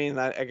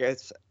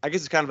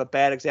it's kind of a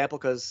bad example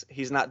because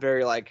he's not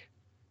very I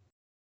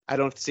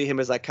don't see him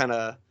as kind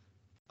of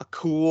a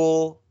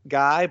cool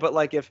guy, but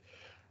if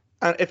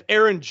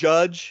Aaron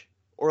Judge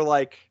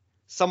or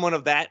someone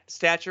of that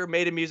stature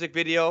made a music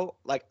video,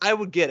 I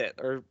would get it.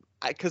 Or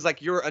because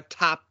like you're a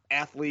top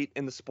athlete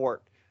in the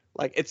sport.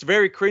 Like it's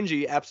very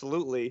cringy,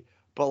 absolutely,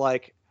 but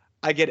like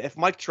I get it. If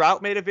Mike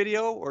Trout made a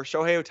video or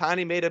Shohei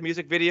Ohtani made a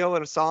music video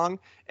and a song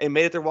and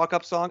made it their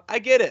walk-up song, I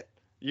get it.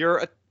 You're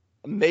an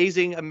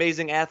amazing,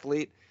 amazing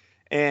athlete,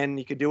 and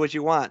you can do what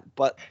you want.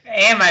 But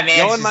and my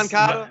man, Yoan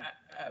Moncada,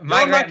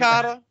 my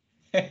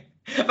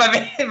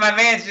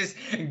man's just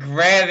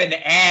grabbing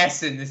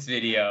ass in this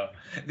video.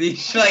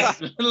 Like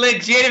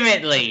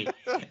legitimately.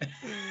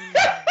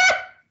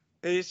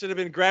 He should have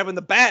been grabbing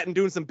the bat and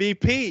doing some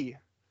BP.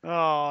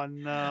 Oh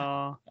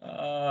no.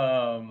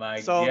 Oh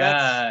my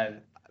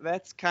god.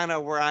 That's kind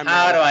of where I'm.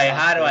 How do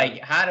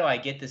I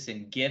get this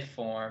in GIF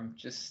form?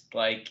 Just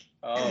like,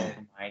 oh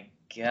my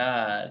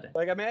god.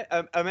 Like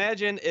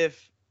imagine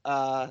if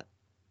I'm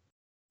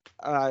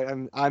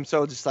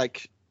so just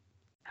like.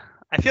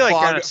 I feel like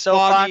you're on a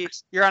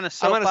soapbox. You're on a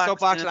soapbox. I'm on a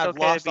soapbox and I've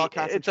lost all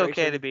concentration. It's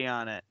okay to be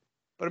on it.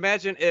 But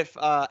imagine if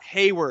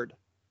Hayward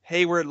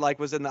like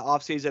was in the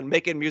off season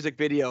making music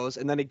videos,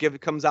 and then he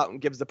comes out and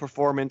gives the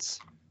performance.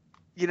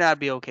 You'd not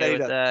be okay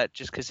with that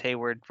just because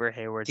Hayward's at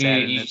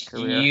in his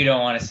career. You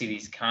don't want to see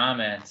these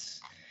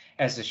comments.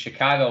 As a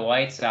Chicago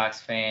White Sox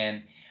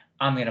fan,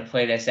 I'm gonna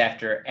play this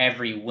after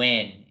every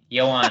win.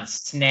 Yoan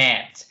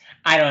snapped.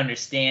 I don't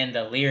understand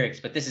the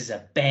lyrics, but this is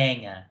a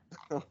banger.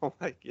 Oh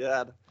my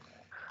god.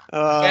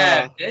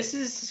 Yeah, this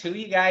is who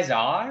you guys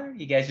are.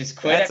 You guys just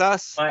quit. That's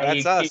us.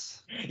 That's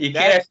us. You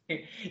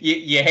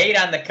hate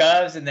on the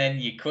Cubs, and then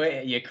you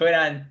quit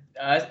on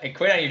us.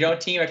 Quit on your own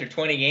team after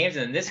 20 games,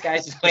 and then this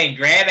guy's just playing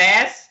grab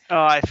ass.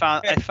 Oh, I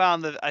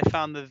found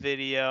the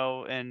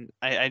video, and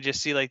I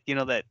just see like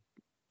that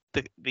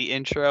the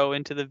intro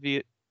into the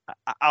view.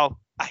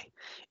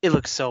 It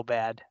looks so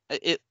bad.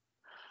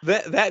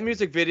 That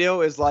music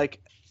video is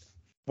like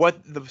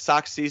what the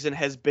Sox season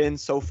has been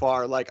so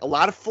far. Like a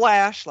lot of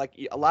flash, like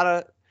a lot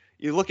of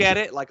you look at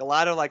it, like a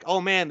lot of like,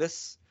 oh man,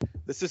 this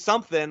is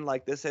something.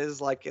 Like this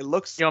is like it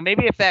looks.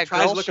 Maybe if that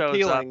girl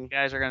shows up, you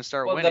guys are gonna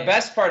start winning. Well, the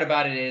best part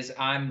about it is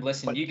I'm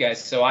listening to you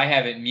guys, so I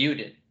have it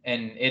muted,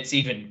 and it's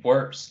even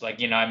worse.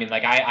 Like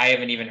I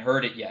haven't even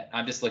heard it yet.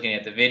 I'm just looking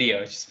at the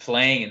video, it's just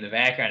playing in the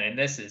background, and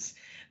this is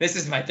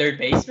my third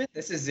baseman.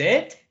 This is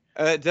it.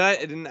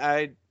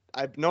 I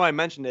know I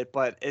mentioned it,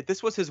 but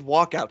this was his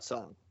walkout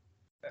song.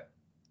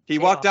 He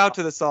walked out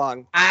to the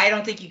song. I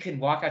don't think you can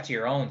walk out to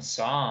your own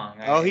song.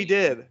 He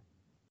did.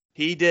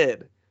 He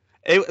did.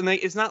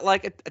 It's not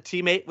like a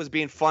teammate was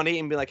being funny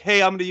and be like,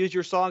 "Hey, I'm going to use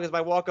your song as my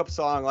walk-up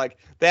song." Like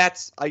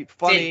that's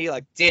funny.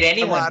 Did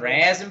anyone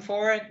razz him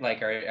for it? Like,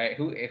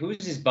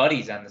 who's his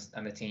buddies on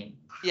the team?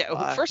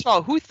 Yeah. First of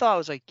all, who thought it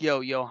was like,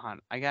 "Yo, Johan,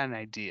 I got an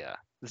idea.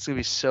 This is gonna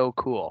be so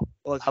cool."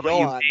 Well, it's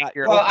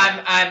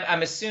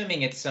I'm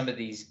assuming it's some of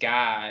these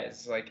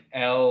guys like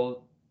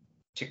El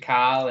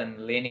Chakal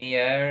and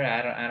Linear.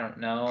 I don't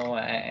know.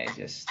 I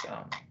just,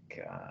 oh my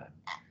god.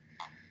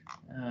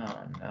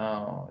 Oh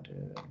no,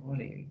 dude. What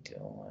are you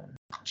doing?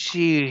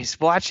 Jeez,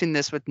 watching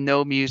this with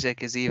no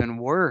music is even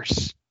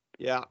worse.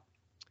 Yeah.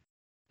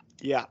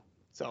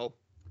 So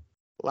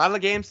a lot of the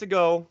games to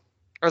go.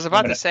 I was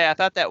about to say, I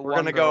thought that we're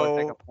gonna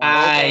go.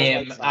 I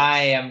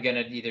am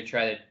gonna either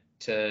try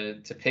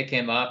to pick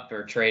him up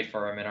or trade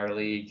for him in our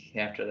league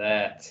after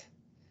that.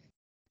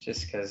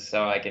 Just because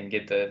so I can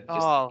get the.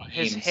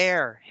 His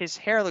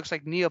hair looks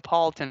like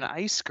Neapolitan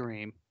ice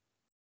cream.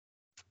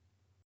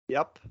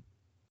 Yep.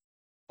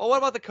 Well, what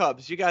about the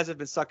Cubs? You guys have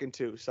been sucking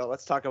too, so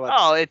let's talk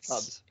about the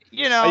Cubs.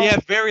 You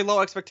have very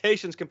low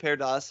expectations compared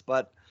to us,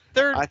 but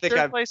third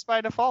place by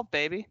default,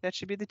 baby. That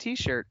should be the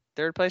T-shirt.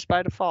 Third place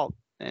by default,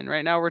 and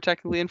right now we're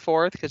technically in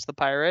fourth because the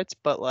Pirates,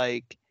 but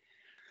like,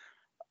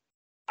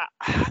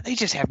 they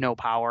just have no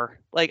power.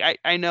 Like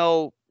I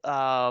know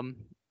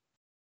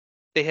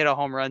they hit a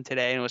home run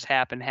today and it was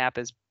Happ, and Happ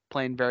is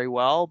playing very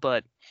well,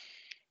 but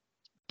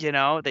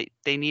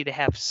they need to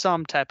have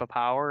some type of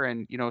power.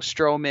 And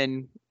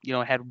Stroman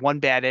had one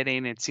bad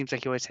inning. It seems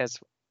like he always has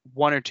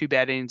one or two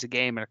bad innings a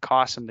game, and it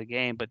costs him the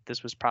game, but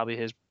this was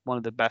probably one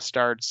of the best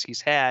starts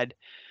he's had.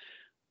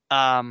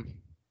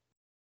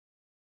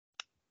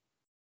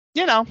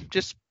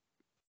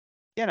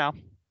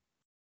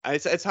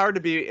 It's hard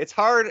to be. It's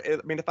hard. I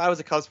mean, if I was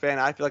a Cubs fan,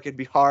 I feel like it'd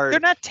be hard. They're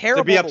not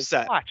terrible to be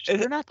upset. Watch.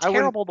 They're not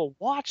terrible to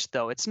watch,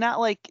 though. It's not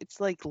like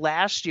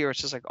last year.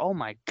 It's just like, oh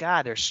my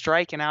god, they're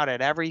striking out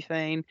at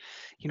everything.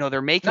 They're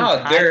making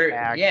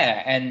contact.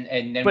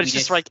 And but it's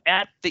just like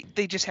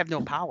they just have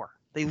no power.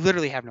 They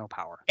literally have no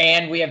power.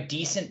 And we have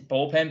decent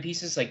bullpen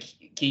pieces like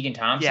Keegan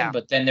Thompson,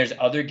 but then there's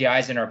other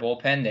guys in our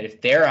bullpen that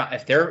if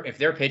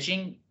they're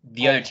pitching,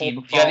 the other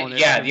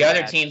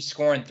team's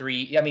scoring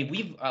three. I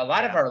mean, a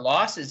lot of our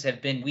losses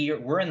have been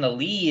we're in the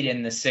lead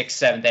in the 6th,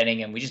 7th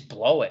inning and we just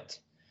blow it.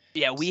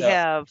 Yeah, we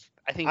have.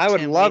 I think I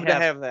would love to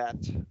have that.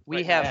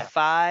 We have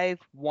 5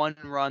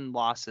 1-run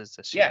losses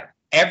this year.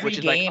 Every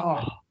game.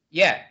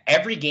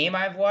 Every game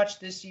I've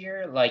watched this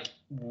year, like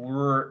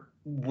we're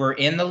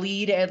in the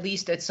lead at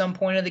least at some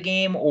point of the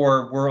game,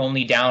 or we're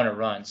only down a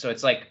run. So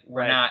it's like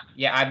we're not.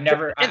 Yeah, I've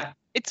never.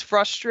 It's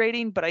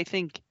frustrating, but I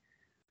think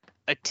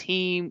a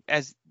team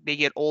as they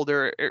get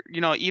older,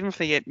 even if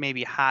they get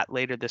maybe hot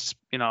later this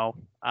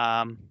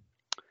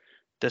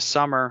this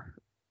summer,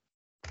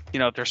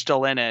 if they're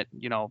still in it,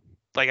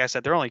 like I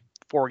said, they're only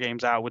 4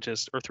 games out,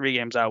 or 3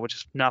 games out, which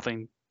is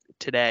nothing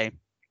today.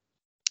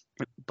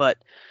 But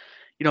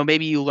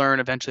maybe you learn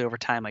eventually over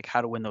time, like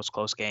how to win those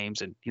close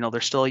games. And,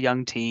 they're still a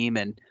young team.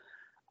 And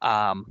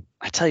I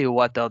tell you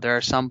what, though, there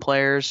are some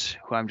players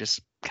who I'm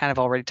just kind of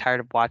already tired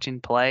of watching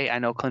play. I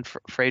know Clint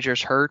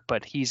Frazier's hurt,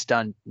 but he's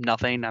done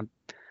nothing.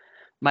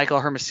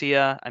 Michael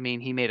Hermosillo, I mean,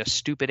 he made a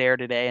stupid error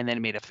today and then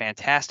he made a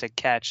fantastic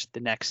catch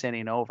the next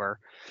inning over.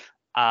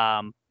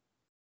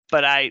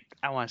 But I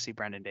want to see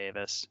Brendan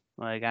Davis.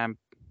 Like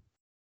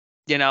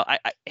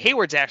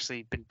Hayward's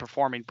actually been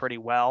performing pretty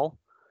well,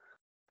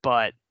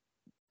 but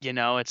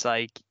it's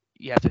like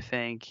you have to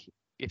think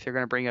if they're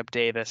going to bring up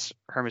Davis,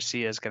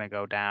 Hermosillo is going to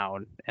go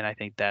down, and I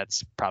think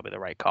that's probably the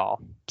right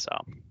call. So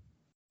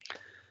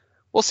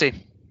we'll see.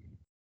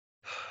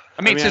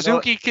 I mean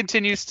Suzuki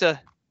continues to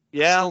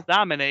still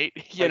dominate.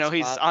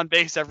 He's on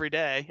base every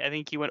day. I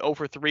think he went 0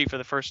 for 3 for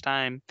the first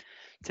time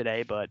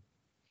today, but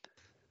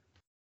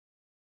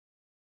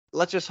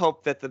let's just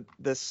hope that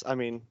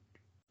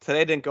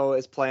today didn't go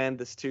as planned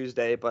this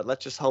Tuesday, but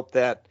let's just hope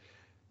that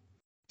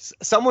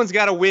someone's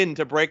got to win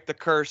to break the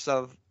curse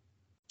of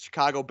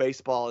Chicago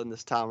baseball in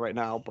this town right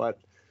now. But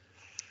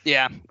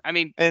yeah, I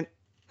mean,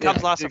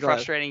 Cubs lost a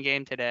frustrating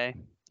game today.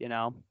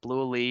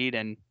 Blew a lead,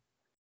 and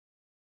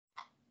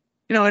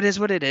it is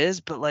what it is.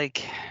 But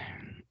like,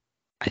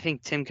 I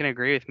think Tim can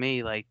agree with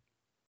me. Like,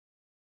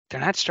 they're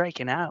not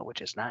striking out,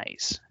 which is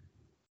nice,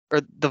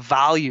 or the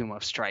volume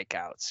of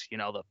strikeouts.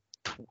 The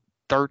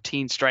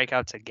 13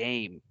 strikeouts a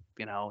game.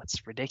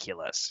 It's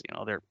ridiculous.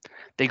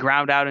 They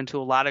ground out into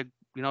a lot of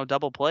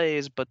double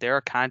plays, but they're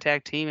a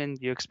contact team,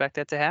 and you expect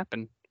that to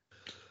happen.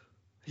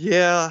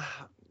 Yeah,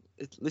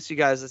 at least you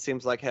guys, it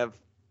seems like, have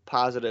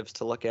positives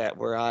to look at.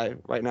 Where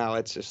right now,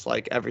 it's just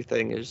like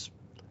everything is.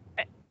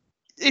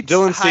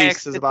 Dylan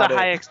Cease is about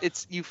it.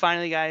 It's you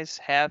finally guys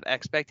have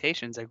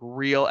expectations, like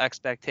real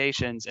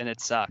expectations, and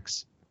it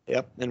sucks.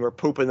 Yep, and we're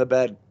pooping the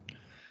bed.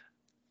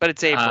 But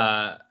it's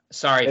April.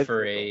 Sorry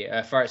for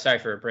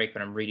a break,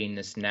 but I'm reading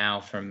this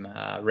now from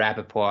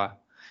Rappaport,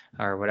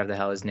 or whatever the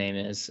hell his name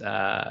is.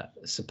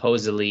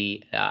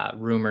 Supposedly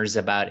rumors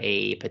about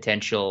a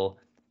potential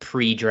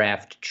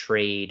pre-draft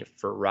trade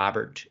for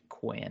Robert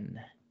Quinn.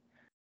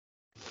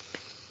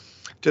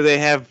 Do they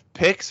have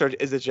picks, or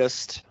is it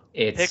just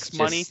picks,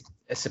 money?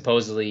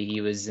 Supposedly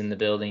he was in the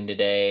building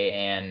today,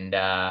 and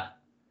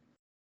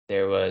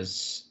there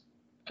was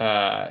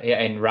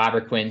and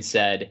Robert Quinn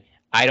said,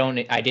 I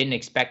didn't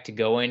expect to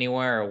go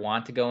anywhere or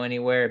want to go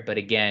anywhere, but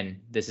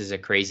again, this is a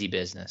crazy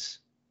business.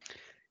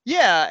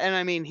 Yeah, and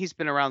I mean, he's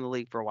been around the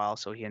league for a while,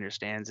 so he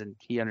understands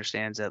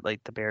that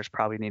like the Bears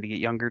probably need to get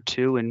younger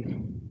too,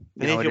 and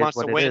if he wants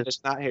to win,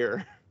 it's not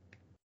here.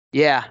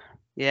 Yeah.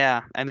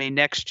 I mean,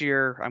 next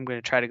year I'm going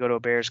to try to go to a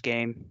Bears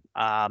game.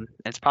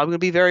 It's probably going to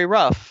be very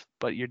rough,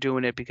 but you're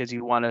doing it because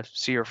you want to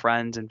see your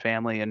friends and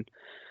family and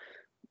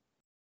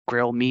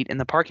grill meat in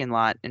the parking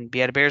lot and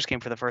be at a Bears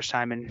game for the first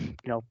time in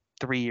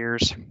 3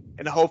 years,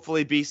 and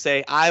hopefully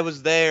say I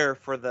was there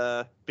for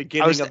the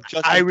beginning of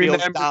Justin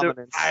Fields'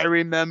 dominance. I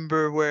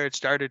remember where it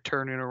started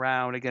turning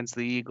around against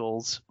the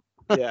Eagles.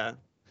 Yeah.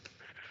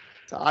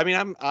 So I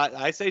mean,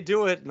 I say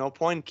do it. No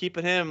point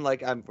keeping him.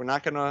 Like we're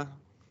not gonna.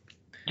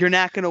 You're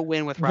not gonna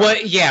win with Robert.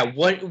 What? Yeah.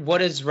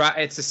 What is?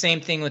 It's the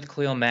same thing with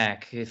Khalil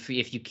Mack. If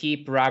you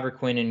keep Robert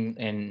Quinn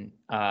and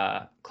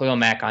Khalil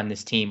Mack on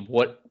this team,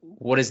 what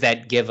does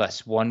that give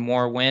us? One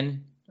more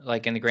win,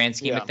 like in the grand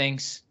scheme of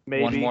things.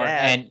 Maybe one more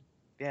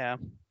Yeah.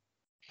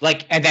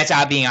 Like, and that's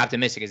being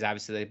optimistic is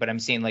obviously, but I'm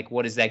saying, like,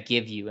 what does that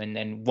give you? And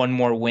then one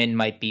more win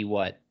might be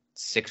what,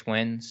 6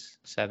 wins,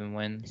 7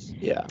 wins?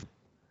 Yeah.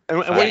 And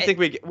what do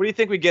you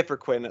think we get for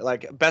Quinn?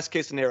 Like, best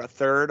case scenario, a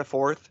third, a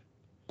fourth?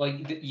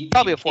 Like,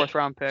 probably a 4th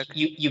round pick.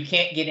 You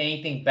can't get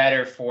anything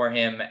better for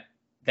him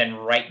than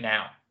right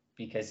now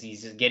because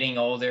he's getting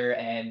older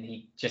and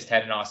he just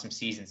had an awesome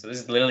season. So this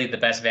is literally the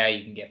best value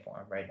you can get for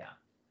him right now.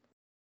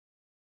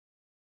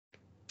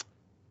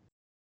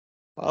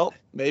 Well,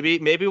 maybe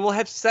we'll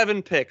have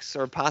 7 picks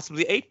or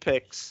possibly 8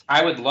 picks.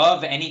 I would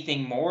love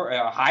anything more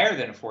higher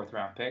than a 4th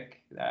round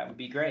pick. That would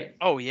be great.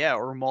 Oh yeah,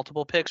 or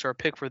multiple picks, or a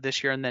pick for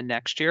this year and then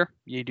next year.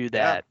 You do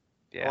that.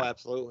 Yeah. Oh,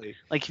 absolutely.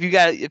 Like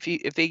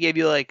if they gave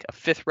you like a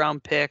 5th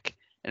round pick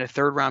and a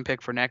 3rd round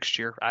pick for next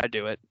year, I'd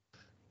do it.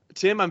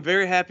 Tim, I'm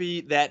very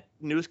happy that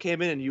news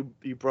came in and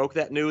you broke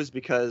that news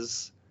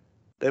because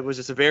it was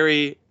just a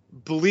very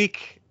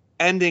bleak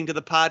ending to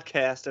the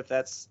podcast. If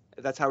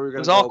that's how we were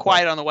going to go. It was all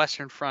quiet on the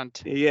Western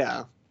Front.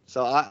 Yeah.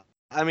 So,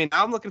 I mean,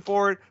 I'm looking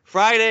forward.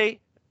 Friday,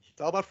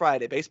 it's all about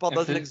Friday. Baseball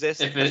doesn't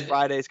exist because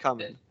Friday's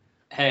coming.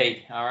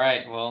 Hey, all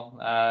right.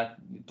 Well,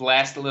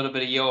 blast a little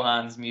bit of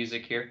Johan's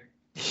music here.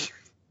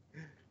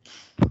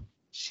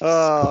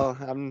 Oh,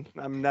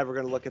 I'm never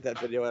going to look at that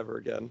video ever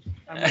again.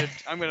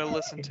 I'm going to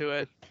listen to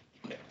it.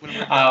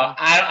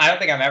 I don't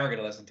think I'm ever going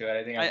to listen to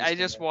it. I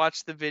just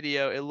watched the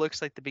video. It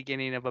looks like the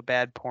beginning of a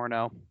bad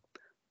porno,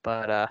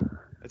 but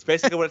It's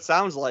basically what it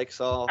sounds like.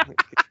 So,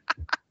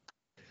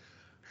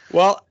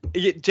 well,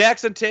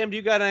 Jackson, Tim, do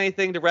you got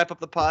anything to wrap up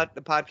the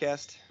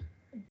podcast?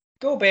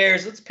 Go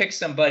Bears. Let's pick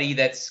somebody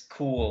that's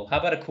cool. How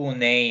about a cool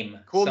name?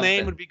 Cool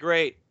name would be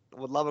great.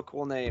 Would love a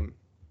cool name.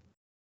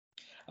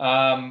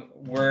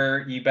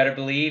 You better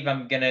believe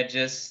I'm gonna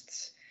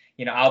just,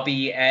 I'll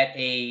be at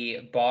a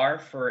bar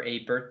for a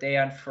birthday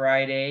on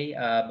Friday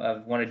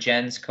of one of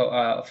Jen's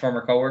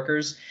former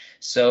coworkers.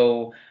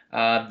 So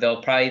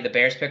the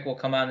Bears pick will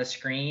come on the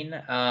screen,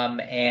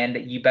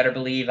 and you better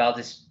believe I'll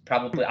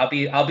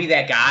be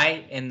that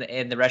guy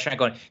in the restaurant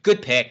going,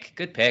 good pick.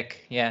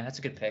 Yeah, that's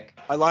a good pick.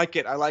 I like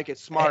it.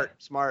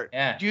 Smart.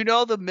 Yeah. Do you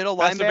know the middle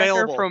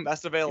linebacker from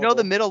Best available? You know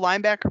the middle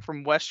linebacker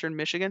from Western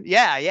Michigan?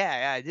 Yeah,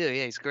 I do.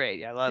 Yeah, he's great.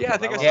 Yeah, I love him. I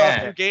think I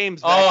saw a few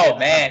games. Oh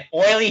man,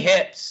 oily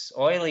hips,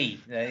 oily.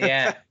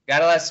 Yeah,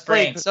 gotta let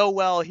spring.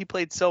 He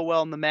played so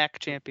well in the MAC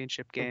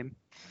championship game.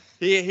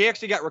 He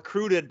actually got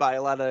recruited by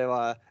a lot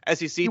of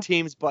SEC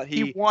teams, but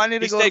he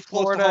wanted to go to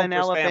Florida and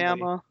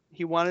Alabama.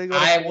 He wanted to go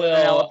to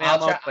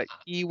Alabama, but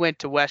he went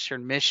to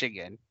Western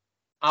Michigan.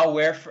 I'll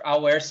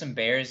wear some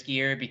Bears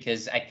gear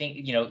because I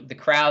think the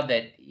crowd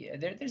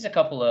there's a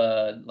couple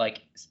of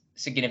like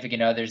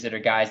significant others that are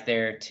guys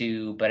there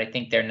too, but I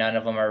think none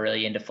of them are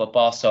really into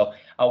football. So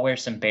I'll wear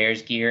some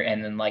Bears gear,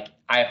 and then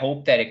I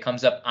hope that it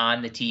comes up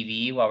on the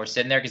TV while we're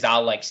sitting there, because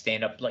I'll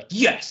stand up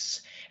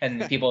yes.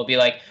 And people will be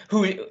like,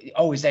 "Who?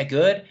 Oh, is that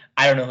good?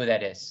 I don't know who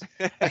that is."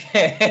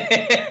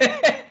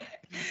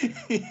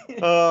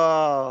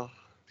 Oh,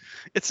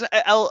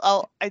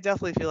 I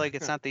definitely feel like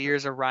it's not the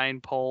years of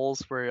Ryan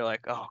Poles where you're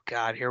like, "Oh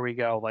God, here we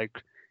go."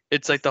 Like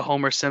it's like the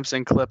Homer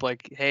Simpson clip,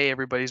 like, "Hey,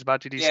 everybody's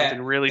about to do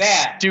something really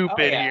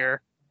stupid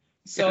here."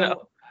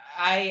 So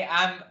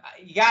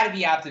you got to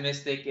be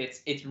optimistic.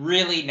 It's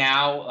really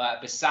now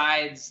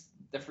besides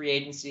the free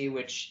agency,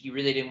 which you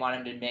really didn't want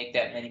him to make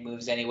that many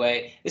moves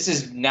anyway. This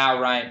is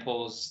now Ryan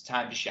Poles'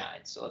 time to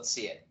shine. So let's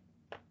see it.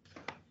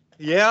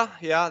 Yeah,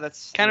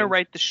 that's kind of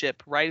riding the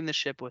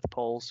ship with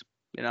Poles.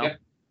 Yep.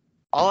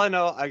 All I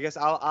know, I guess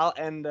I'll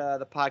end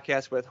the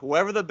podcast with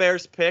whoever the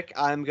Bears pick.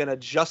 I'm gonna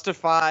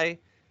justify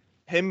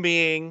him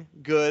being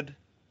good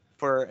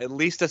for at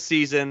least a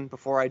season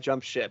before I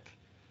jump ship.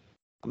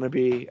 I'm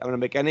gonna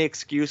make any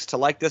excuse to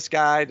like this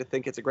guy, to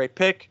think it's a great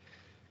pick,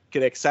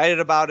 get excited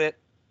about it.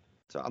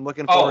 So I'm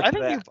looking forward to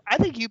that. I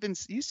think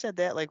you said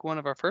that like one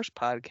of our first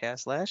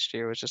podcasts last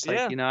year was just like,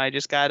 I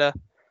just gotta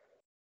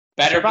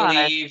better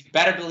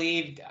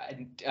believe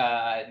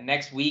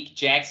next week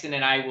Jackson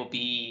and I will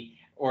be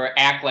or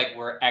act like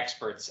we're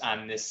experts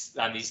on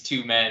these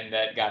two men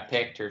that got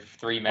picked, or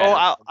three men.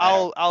 Oh,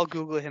 I'll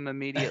Google him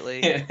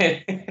immediately.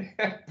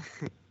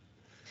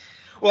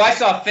 Well, I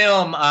saw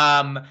film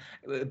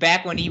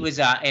back when he was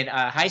in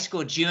high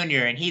school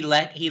junior, and he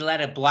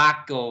let a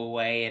block go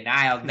away, and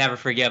I'll never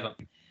forgive him.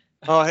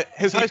 Oh,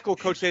 his high school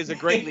coach is a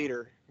great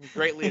leader.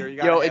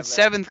 You in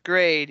seventh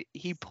grade,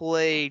 he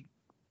played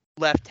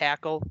left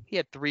tackle. He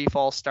had 3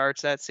 false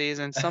starts that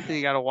season. Something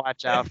you got to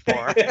watch out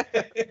for.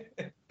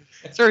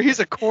 Sir, he's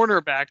a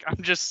cornerback.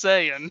 I'm just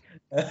saying.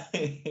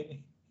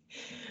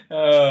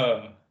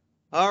 All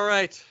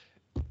right.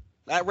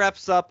 That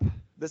wraps up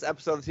this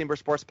episode of the Team Bear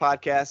Sports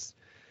Podcast.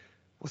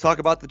 We'll talk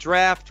about the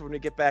draft when we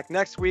get back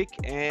next week.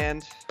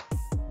 And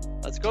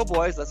let's go,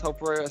 boys. Let's hope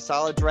for a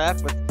solid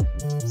draft with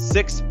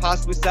 6,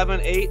 possibly 7,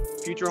 8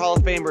 future Hall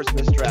of Famers in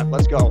this draft.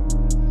 Let's go.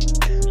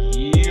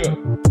 Yeah.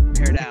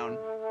 Bear down.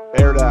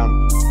 Bear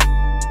down.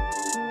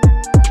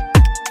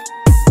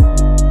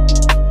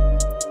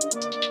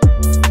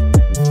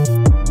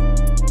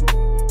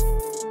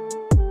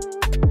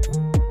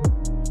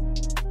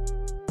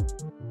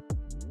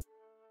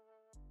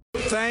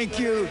 Thank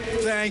you,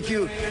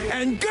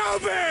 and go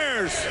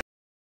Bears!